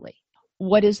socially.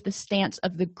 What is the stance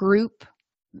of the group,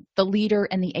 the leader,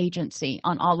 and the agency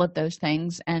on all of those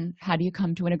things, and how do you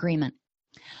come to an agreement?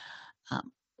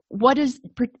 What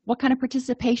kind of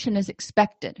participation is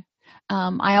expected?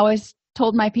 I always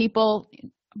told my people,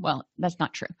 well, that's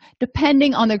not true.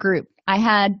 Depending on the group, I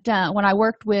had when I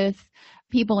worked with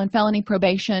people in felony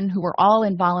probation who were all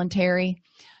involuntary,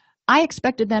 I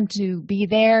expected them to be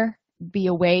there, be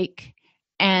awake,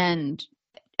 and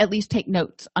at least take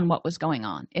notes on what was going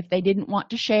on. If they didn't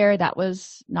want to share, that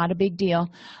was not a big deal.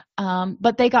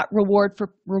 But they got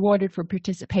rewarded for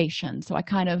participation. So I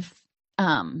kind of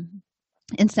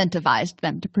incentivized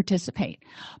them to participate.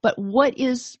 But what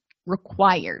is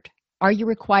required? Are you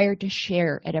required to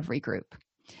share at every group?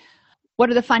 What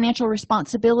are the financial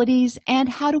responsibilities, and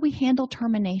how do we handle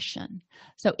termination?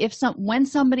 So when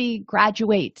somebody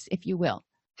graduates, if you will,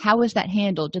 how is that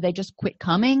handled? Do they just quit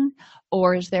coming,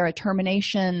 or is there a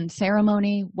termination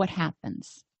ceremony? What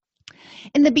happens?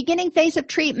 In the beginning phase of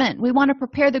treatment, we want to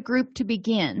prepare the group to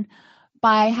begin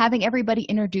by having everybody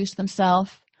introduce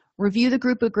themselves, review the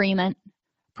group agreement,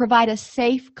 provide a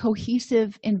safe,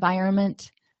 cohesive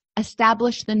environment,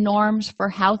 establish the norms for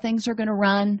how things are going to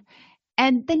run,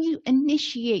 and then you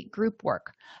initiate group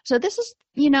work. So this is,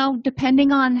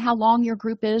 depending on how long your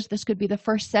group is, this could be the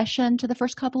first session to the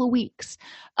first couple of weeks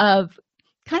of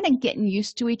kind of getting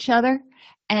used to each other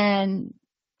and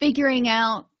figuring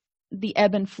out the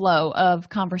ebb and flow of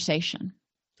conversation.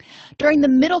 During the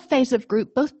middle phase of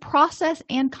group, both process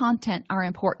and content are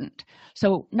important.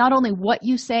 So not only what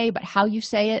you say, but how you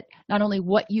say it, not only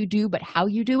what you do, but how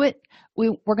you do it,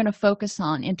 we're going to focus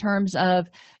on in terms of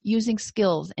using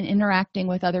skills and interacting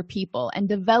with other people and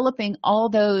developing all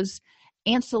those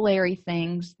ancillary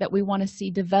things that we want to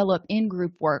see develop in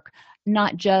group work,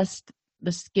 not just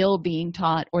the skill being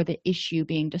taught or the issue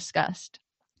being discussed.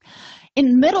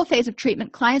 In middle phase of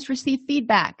treatment, clients receive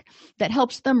feedback that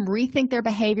helps them rethink their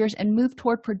behaviors and move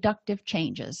toward productive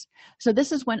changes. So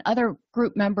this is when other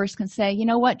group members can say, you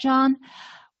know what, John,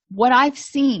 what I've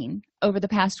seen over the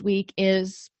past week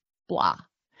is blah,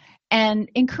 and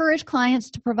encourage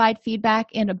clients to provide feedback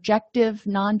in objective,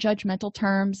 non-judgmental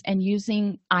terms and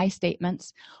using I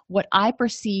statements. What I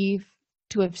perceive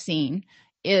to have seen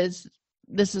is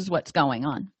this is what's going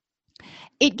on.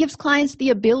 It gives clients the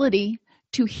ability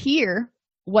to hear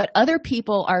what other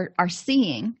people are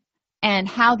seeing and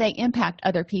how they impact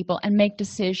other people and make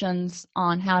decisions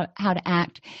on how to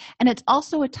act. And it's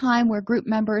also a time where group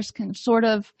members can sort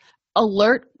of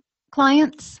alert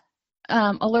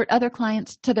other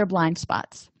clients to their blind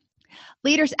spots.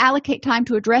 Leaders allocate time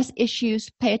to address issues,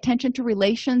 pay attention to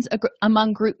relations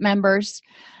among group members,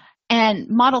 and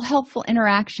model helpful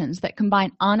interactions that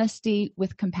combine honesty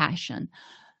with compassion.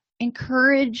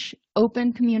 Encourage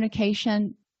open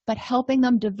communication, but helping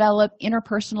them develop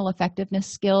interpersonal effectiveness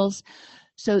skills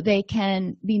so they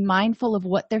can be mindful of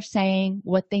what they're saying,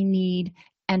 what they need,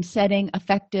 and setting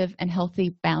effective and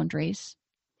healthy boundaries.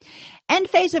 End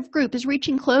phase of group is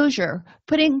reaching closure,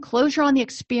 putting closure on the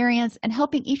experience and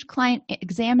helping each client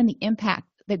examine the impact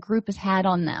the group has had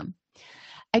on them.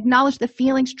 Acknowledge the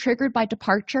feelings triggered by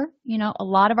departure. A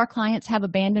lot of our clients have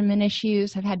abandonment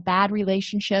issues, have had bad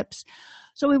relationships.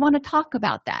 So we want to talk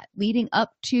about that leading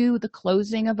up to the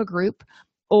closing of a group,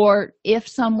 or if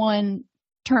someone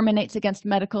terminates against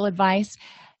medical advice,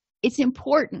 it's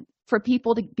important for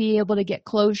people to be able to get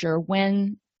closure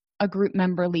when a group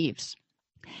member leaves.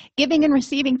 Giving and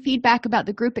receiving feedback about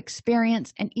the group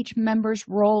experience and each member's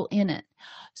role in it.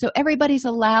 So everybody's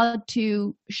allowed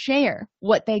to share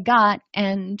what they got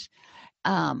and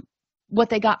what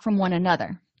they got from one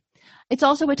another. It's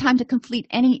also a time to complete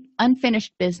any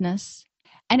unfinished business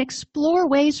and explore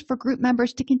ways for group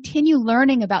members to continue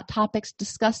learning about topics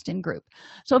discussed in group.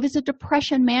 So if it's a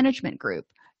depression management group,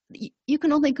 you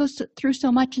can only go through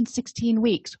so much in 16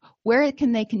 weeks. Where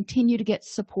can they continue to get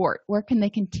support? Where can they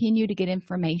continue to get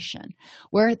information?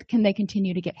 Where can they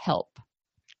continue to get help?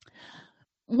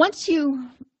 Once you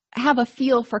have a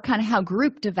feel for kind of how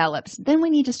group develops, then we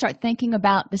need to start thinking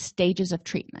about the stages of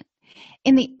treatment.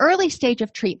 In the early stage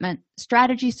of treatment,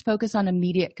 strategies focus on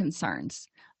immediate concerns.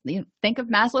 Think of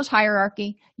Maslow's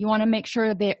hierarchy. You want to make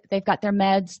sure they've got their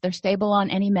meds, they're stable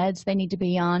on any meds they need to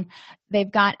be on,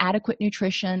 they've got adequate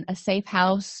nutrition, a safe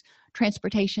house,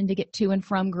 transportation to get to and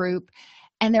from group,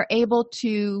 and they're able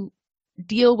to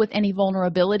deal with any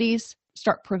vulnerabilities,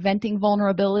 start preventing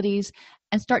vulnerabilities,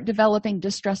 and start developing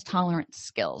distress tolerance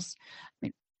skills.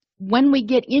 When we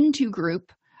get into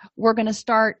group, we're going to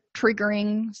start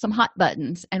triggering some hot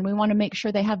buttons, and we want to make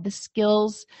sure they have the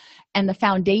skills and the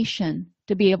foundation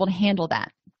to be able to handle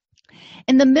that.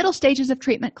 In the middle stages of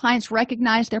treatment, clients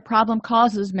recognize their problem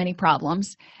causes many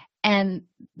problems, and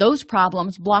those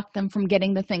problems block them from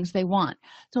getting the things they want.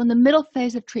 So in the middle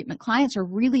phase of treatment, clients are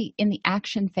really in the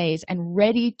action phase and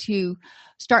ready to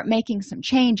start making some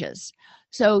changes.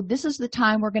 So this is the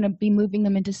time we're going to be moving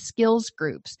them into skills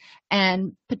groups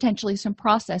and potentially some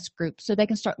process groups so they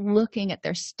can start looking at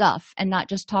their stuff and not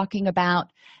just talking about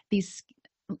these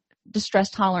distress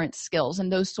tolerance skills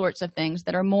and those sorts of things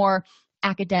that are more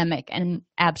academic and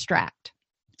abstract.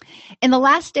 In the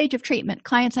last stage of treatment,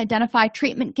 clients identify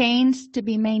treatment gains to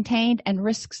be maintained and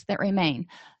risks that remain.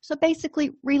 So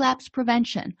basically, relapse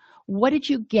prevention. What did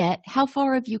you get? How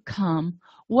far have you come?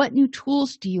 What new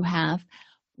tools do you have?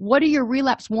 What are your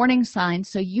relapse warning signs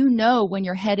so you know when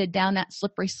you're headed down that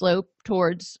slippery slope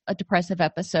towards a depressive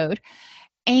episode?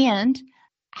 And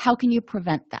how can you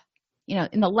prevent that?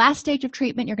 In the last stage of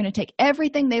treatment, you're going to take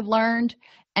everything they've learned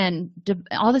and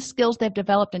all the skills they've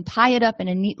developed and tie it up in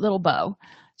a neat little bow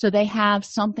so they have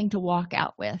something to walk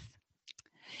out with.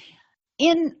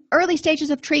 In early stages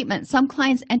of treatment, some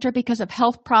clients enter because of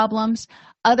health problems,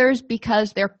 others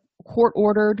because they're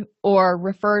court-ordered or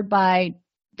referred by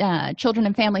Children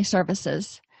and Family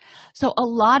Services. So a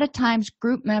lot of times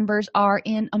group members are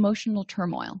in emotional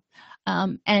turmoil.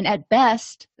 And at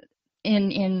best,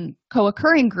 in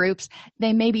co-occurring groups,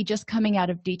 they may be just coming out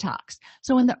of detox.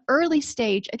 So in the early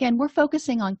stage, again, we're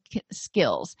focusing on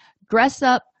skills. Dress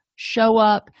up, show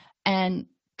up, and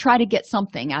try to get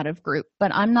something out of group.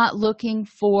 But I'm not looking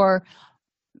for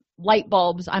light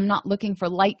bulbs. I'm not looking for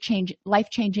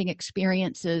life-changing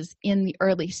experiences in the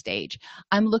early stage.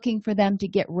 I'm looking for them to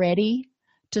get ready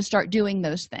to start doing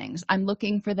those things. I'm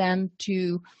looking for them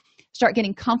to start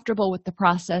getting comfortable with the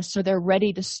process so they're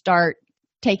ready to start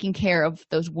taking care of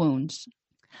those wounds.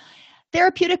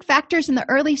 Therapeutic factors in the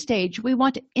early stage, we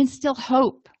want to instill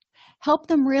hope, help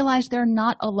them realize they're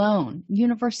not alone,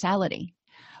 universality.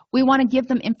 We want to give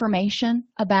them information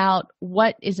about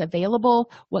what is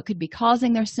available, what could be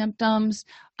causing their symptoms,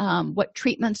 what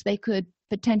treatments they could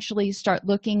potentially start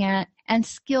looking at, and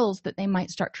skills that they might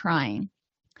start trying.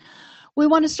 We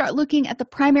want to start looking at the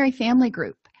primary family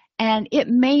group, and it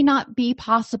may not be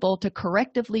possible to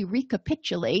correctively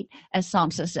recapitulate, as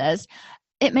SAMHSA says.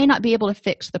 It may not be able to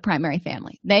fix the primary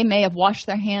family. They may have washed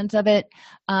their hands of it,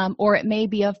 or it may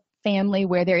be a family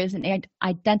where there is an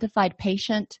identified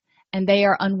patient and they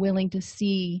are unwilling to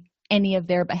see any of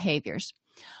their behaviors.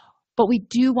 But we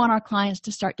do want our clients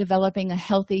to start developing a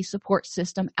healthy support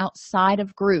system outside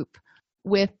of group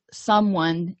with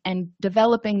someone and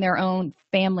developing their own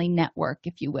family network,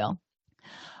 if you will.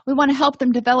 We want to help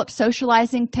them develop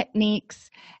socializing techniques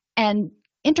and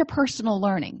interpersonal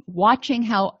learning, watching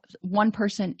how one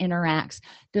person interacts,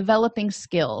 developing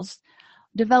skills,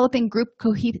 developing group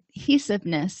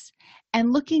cohesiveness,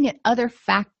 and looking at other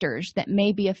factors that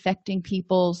may be affecting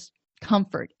people's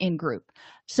comfort in group.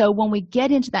 So when we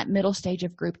get into that middle stage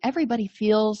of group, everybody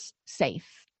feels safe.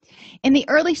 In the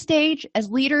early stage, as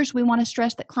leaders, we want to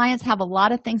stress that clients have a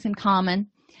lot of things in common.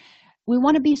 We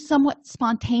want to be somewhat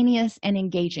spontaneous and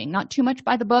engaging, not too much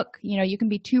by the book. You can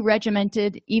be too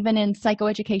regimented, even in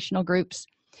psychoeducational groups.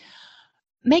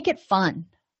 Make it fun.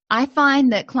 I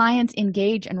find that clients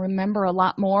engage and remember a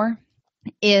lot more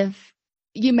if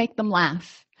you make them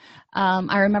laugh.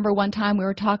 I remember one time we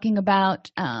were talking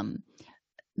about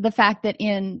the fact that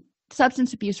in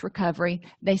substance abuse recovery,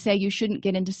 they say you shouldn't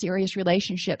get into serious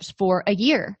relationships for a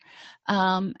year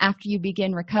after you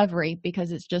begin recovery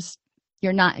because it's just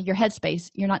you're not in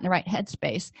the right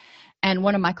headspace. And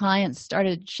one of my clients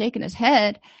started shaking his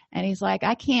head and he's like,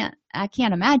 I can't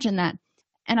imagine that.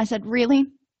 And I said, really?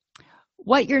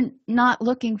 What you're not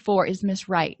looking for is Miss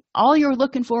Right. All you're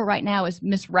looking for right now is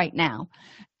Miss Right now.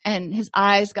 And his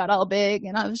eyes got all big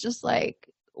and I was just like,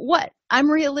 what?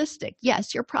 I'm realistic.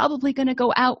 Yes, you're probably going to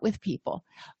go out with people,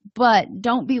 but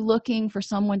don't be looking for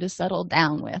someone to settle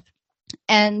down with.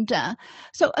 And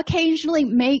so occasionally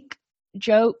make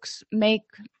jokes, make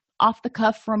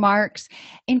off-the-cuff remarks,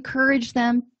 encourage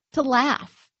them to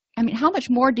laugh. I mean, how much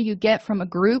more do you get from a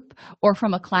group or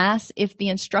from a class if the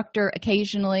instructor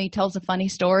occasionally tells a funny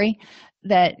story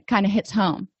that kind of hits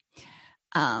home.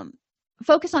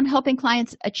 Focus on helping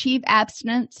clients achieve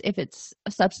abstinence if it's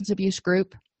a substance abuse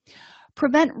group.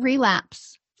 Prevent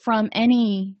relapse from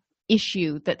any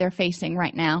issue that they're facing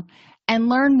right now, and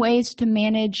learn ways to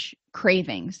manage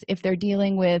cravings if they're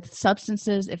dealing with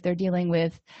substances, if they're dealing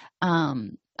with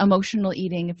emotional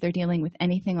eating, if they're dealing with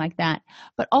anything like that.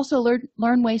 But also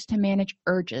learn ways to manage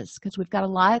urges, because we've got a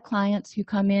lot of clients who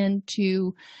come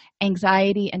into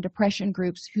anxiety and depression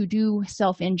groups who do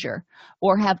self-injure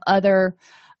or have other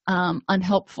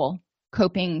unhelpful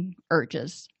coping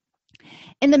urges.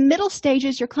 In the middle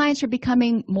stages, your clients are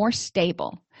becoming more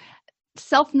stable.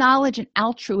 Self-knowledge and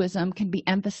altruism can be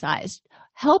emphasized.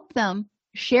 Help them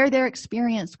share their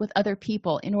experience with other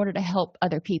people in order to help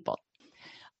other people.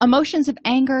 Emotions of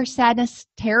anger, sadness,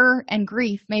 terror, and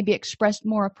grief may be expressed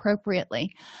more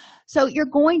appropriately. So you're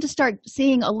going to start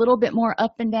seeing a little bit more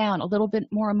up and down, a little bit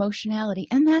more emotionality,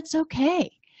 and that's okay.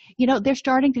 They're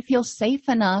starting to feel safe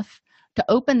enough to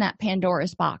open that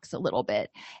Pandora's box a little bit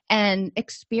and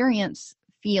experience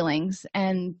feelings,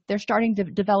 and they're starting to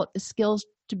develop the skills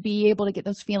to be able to get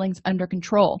those feelings under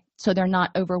control so they're not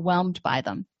overwhelmed by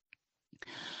them.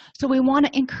 So we want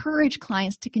to encourage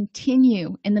clients to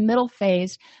continue in the middle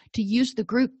phase to use the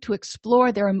group to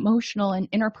explore their emotional and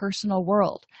interpersonal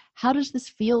world. How does this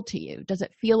feel to you? Does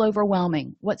it feel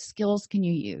overwhelming? What skills can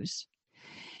you use?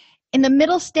 In the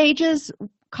middle stages,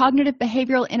 cognitive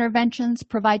behavioral interventions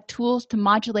provide tools to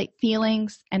modulate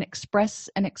feelings and express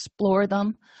and explore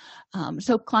them,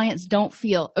 so clients don't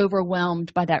feel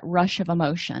overwhelmed by that rush of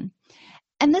emotion.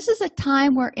 And this is a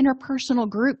time where interpersonal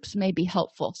groups may be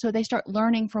helpful, so they start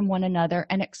learning from one another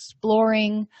and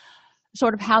exploring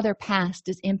sort of how their past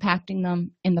is impacting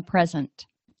them in the present.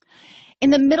 In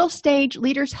the middle stage,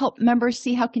 leaders help members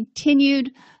see how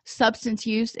continued substance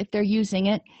use, if they're using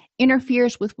it,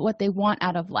 interferes with what they want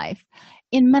out of life.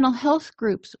 In mental health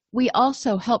groups, we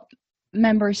also help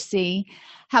members see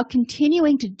how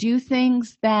continuing to do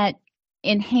things that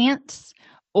enhance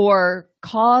or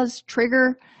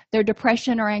trigger their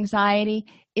depression or anxiety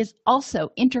is also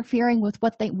interfering with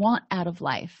what they want out of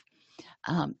life.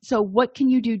 So what can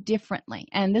you do differently?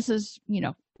 And this is,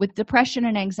 with depression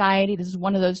and anxiety, this is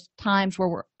one of those times where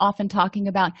we're often talking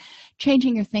about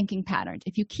changing your thinking patterns.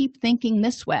 If you keep thinking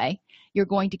this way, you're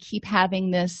going to keep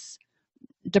having this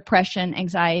depression,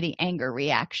 anxiety, anger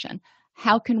reaction.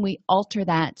 How can we alter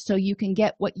that so you can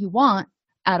get what you want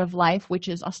out of life, which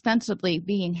is ostensibly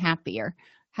being happier,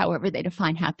 however they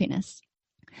define happiness?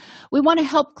 We want to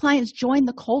help clients join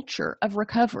the culture of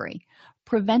recovery,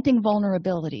 preventing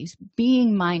vulnerabilities,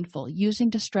 being mindful, using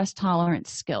distress tolerance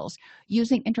skills,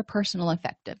 using interpersonal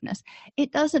effectiveness.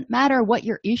 It doesn't matter what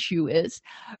your issue is.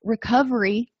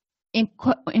 Recovery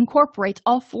incorporates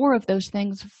all four of those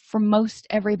things for most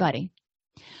everybody.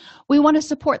 We want to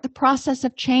support the process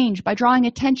of change by drawing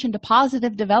attention to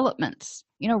positive developments.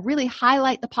 Really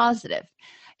highlight the positive.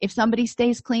 If somebody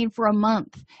stays clean for a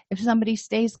month, if somebody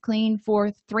stays clean for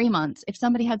 3 months, if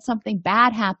somebody had something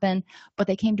bad happen, but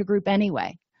they came to group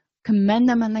anyway, commend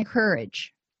them on their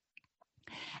courage.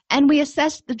 And we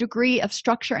assess the degree of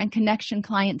structure and connection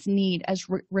clients need as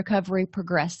recovery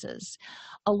progresses.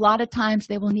 A lot of times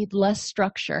they will need less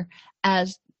structure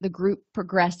as the group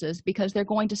progresses because they're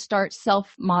going to start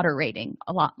self-moderating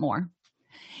a lot more.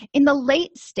 In the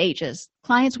late stages,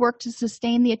 clients work to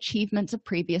sustain the achievements of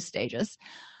previous stages.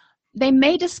 They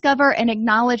may discover and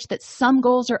acknowledge that some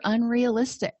goals are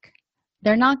unrealistic.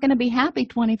 They're not going to be happy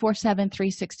 24/7,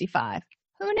 365.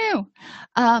 Who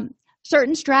knew?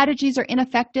 Certain strategies are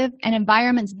ineffective and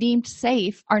environments deemed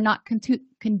safe are not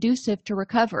conducive to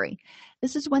recovery.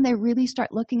 This is when they really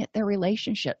start looking at their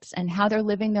relationships and how they're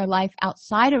living their life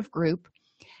outside of group.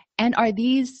 And are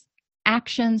these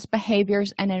actions,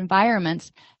 behaviors, and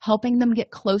environments helping them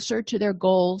get closer to their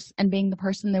goals and being the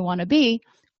person they want to be,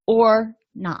 or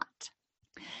not?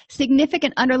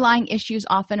 Significant underlying issues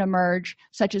often emerge,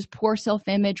 such as poor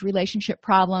self-image, relationship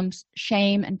problems,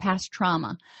 shame, and past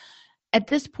trauma. At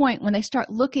this point, when they start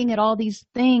looking at all these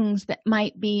things that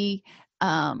might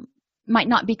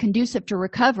not be conducive to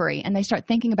recovery, and they start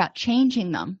thinking about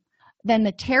changing them, then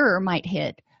the terror might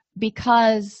hit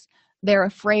because they're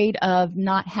afraid of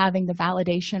not having the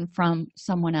validation from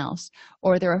someone else,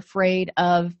 or they're afraid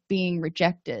of being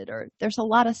rejected, or there's a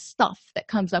lot of stuff that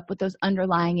comes up with those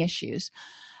underlying issues.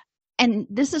 And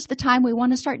this is the time we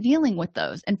want to start dealing with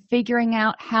those and figuring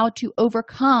out how to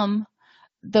overcome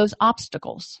those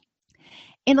obstacles.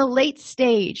 In a late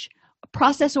stage,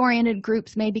 process-oriented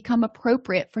groups may become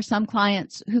appropriate for some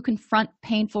clients who confront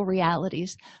painful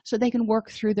realities so they can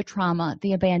work through the trauma,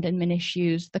 the abandonment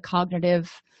issues, the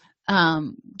cognitive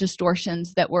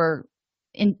distortions that were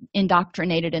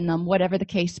indoctrinated in them, whatever the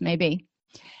case may be.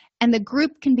 And the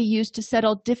group can be used to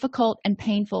settle difficult and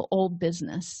painful old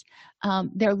business.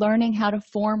 They're learning how to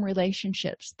form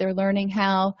relationships. They're learning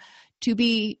how to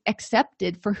be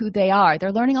accepted for who they are.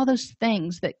 They're learning all those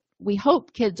things that we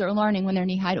hope kids are learning when they're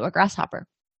knee-high to a grasshopper.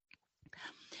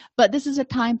 But this is a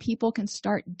time people can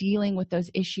start dealing with those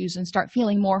issues and start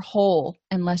feeling more whole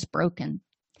and less broken.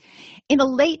 In a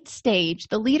late stage,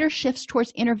 the leader shifts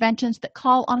towards interventions that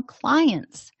call on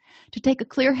clients to take a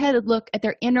clear-headed look at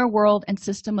their inner world and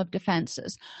system of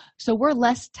defenses. So we're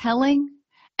less telling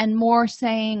and more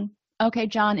saying, okay,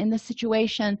 John, in this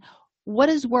situation, what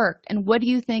has worked and what do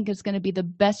you think is going to be the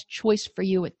best choice for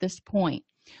you at this point?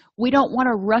 We don't want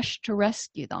to rush to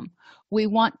rescue them. We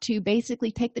want to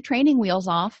basically take the training wheels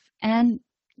off and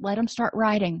let them start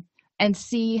riding and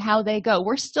see how they go.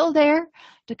 We're still there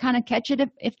to kind of catch it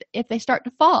if they start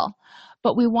to fall,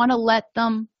 but we want to let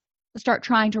them start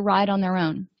trying to ride on their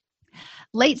own.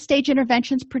 Late stage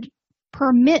interventions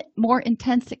permit more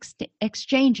intense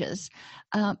exchanges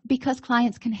because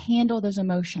clients can handle those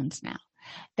emotions now.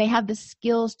 They have the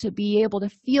skills to be able to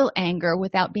feel anger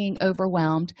without being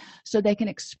overwhelmed, so they can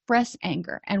express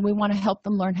anger, and we want to help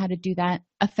them learn how to do that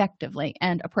effectively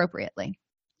and appropriately.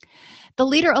 The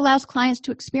leader allows clients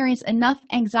to experience enough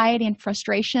anxiety and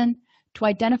frustration to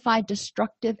identify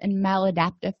destructive and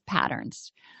maladaptive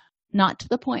patterns, not to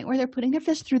the point where they're putting their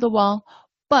fist through the wall,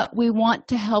 but we want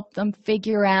to help them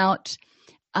figure out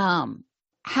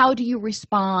how do you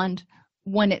respond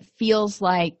when it feels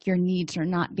like your needs are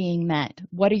not being met.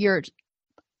 What are your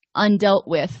undealt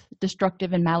with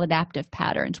destructive and maladaptive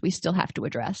patterns we still have to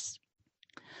address?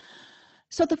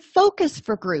 So the focus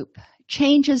for group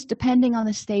changes depending on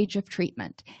the stage of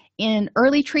treatment. In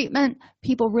early treatment,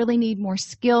 people really need more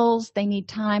skills. They need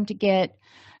time to get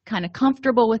kind of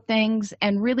comfortable with things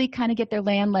and really kind of get their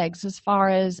land legs as far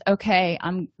as, okay,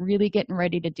 I'm really getting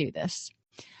ready to do this.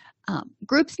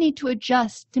 Groups need to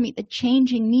adjust to meet the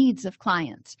changing needs of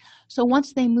clients. So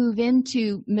once they move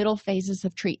into middle phases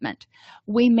of treatment,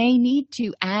 we may need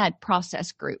to add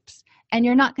process groups. And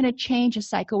you're not going to change a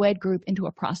psychoed group into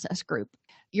a process group.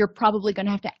 You're probably going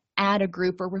to have to add a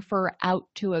group or refer out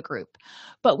to a group.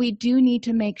 But we do need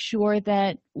to make sure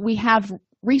that we have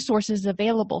resources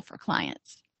available for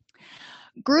clients.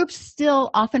 Groups still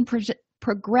often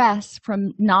progress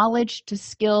from knowledge to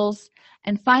skills,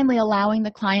 and finally allowing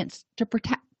the clients to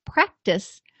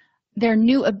practice their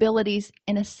new abilities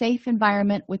in a safe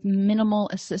environment with minimal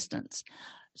assistance.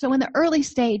 So in the early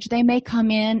stage, they may come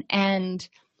in and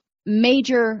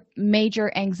major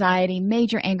anxiety,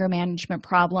 major anger management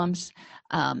problems.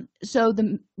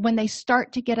 When they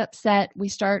start to get upset, we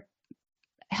start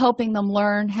helping them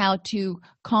learn how to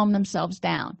calm themselves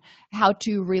down, how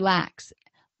to relax.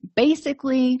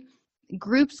 Basically,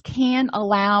 groups can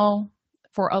allow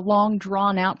for a long,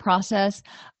 drawn-out process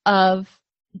of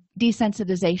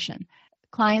desensitization.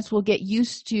 Clients will get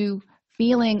used to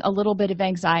feeling a little bit of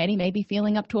anxiety, maybe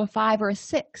feeling up to a 5 or a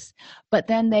 6, but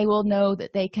then they will know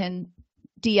that they can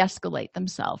de-escalate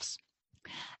themselves.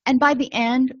 And by the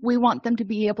end, we want them to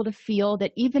be able to feel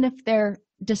that even if their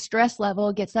distress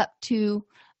level gets up to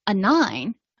a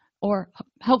 9, or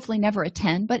hopefully never a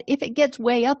 10, but if it gets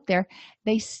way up there,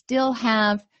 they still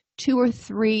have 2 or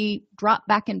 3 drop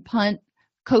back and punt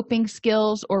coping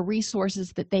skills or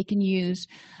resources that they can use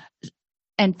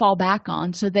and fall back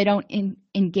on so they don't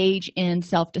engage in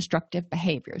self-destructive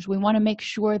behaviors. We want to make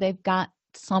sure they've got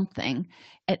something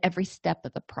at every step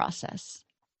of the process.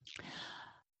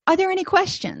 Are there any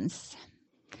questions?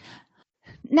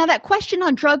 Now, that question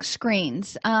on drug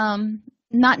screens,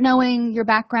 not knowing your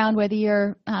background, whether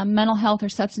you're mental health or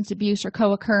substance abuse or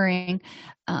co-occurring,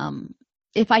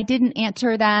 if I didn't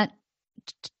answer that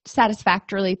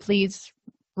satisfactorily, please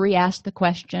re-ask the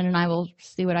question and I will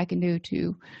see what I can do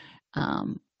to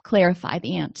clarify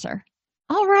the answer.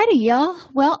 All righty, y'all.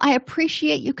 Well, I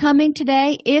appreciate you coming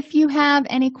today. If you have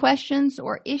any questions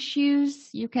or issues,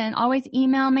 you can always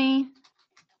email me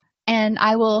and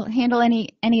I will handle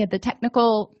any of the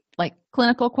technical, like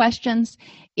clinical questions.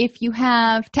 If you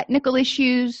have technical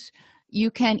issues, you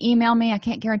can email me. I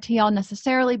can't guarantee I'll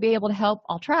necessarily be able to help.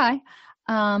 I'll try.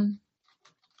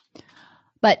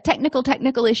 But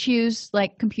technical issues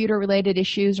like computer-related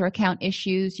issues or account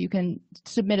issues, you can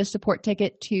submit a support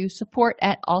ticket to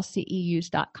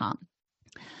support@allceus.com.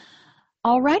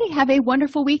 All righty, have a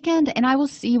wonderful weekend, and I will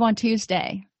see you on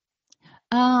Tuesday.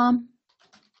 I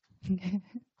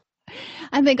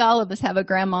think all of us have a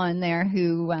grandma in there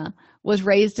who was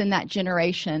raised in that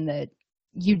generation that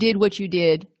you did what you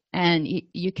did, and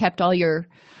you kept all your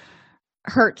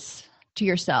hurts to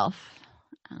yourself.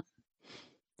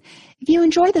 If you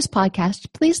enjoy this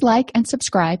podcast, please like and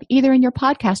subscribe either in your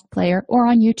podcast player or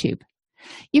on YouTube.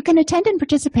 You can attend and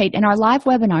participate in our live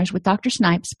webinars with Dr.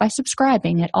 Snipes by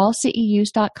subscribing at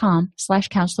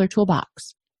allceus.com/counselor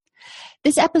toolbox.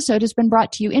 This episode has been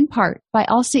brought to you in part by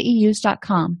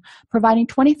allceus.com, providing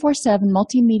 24/7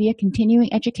 multimedia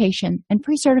continuing education and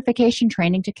pre-certification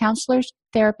training to counselors,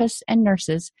 therapists, and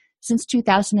nurses since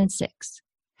 2006.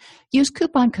 Use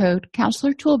coupon code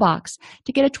Counselor Toolbox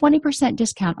to get a 20%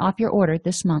 discount off your order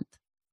this month.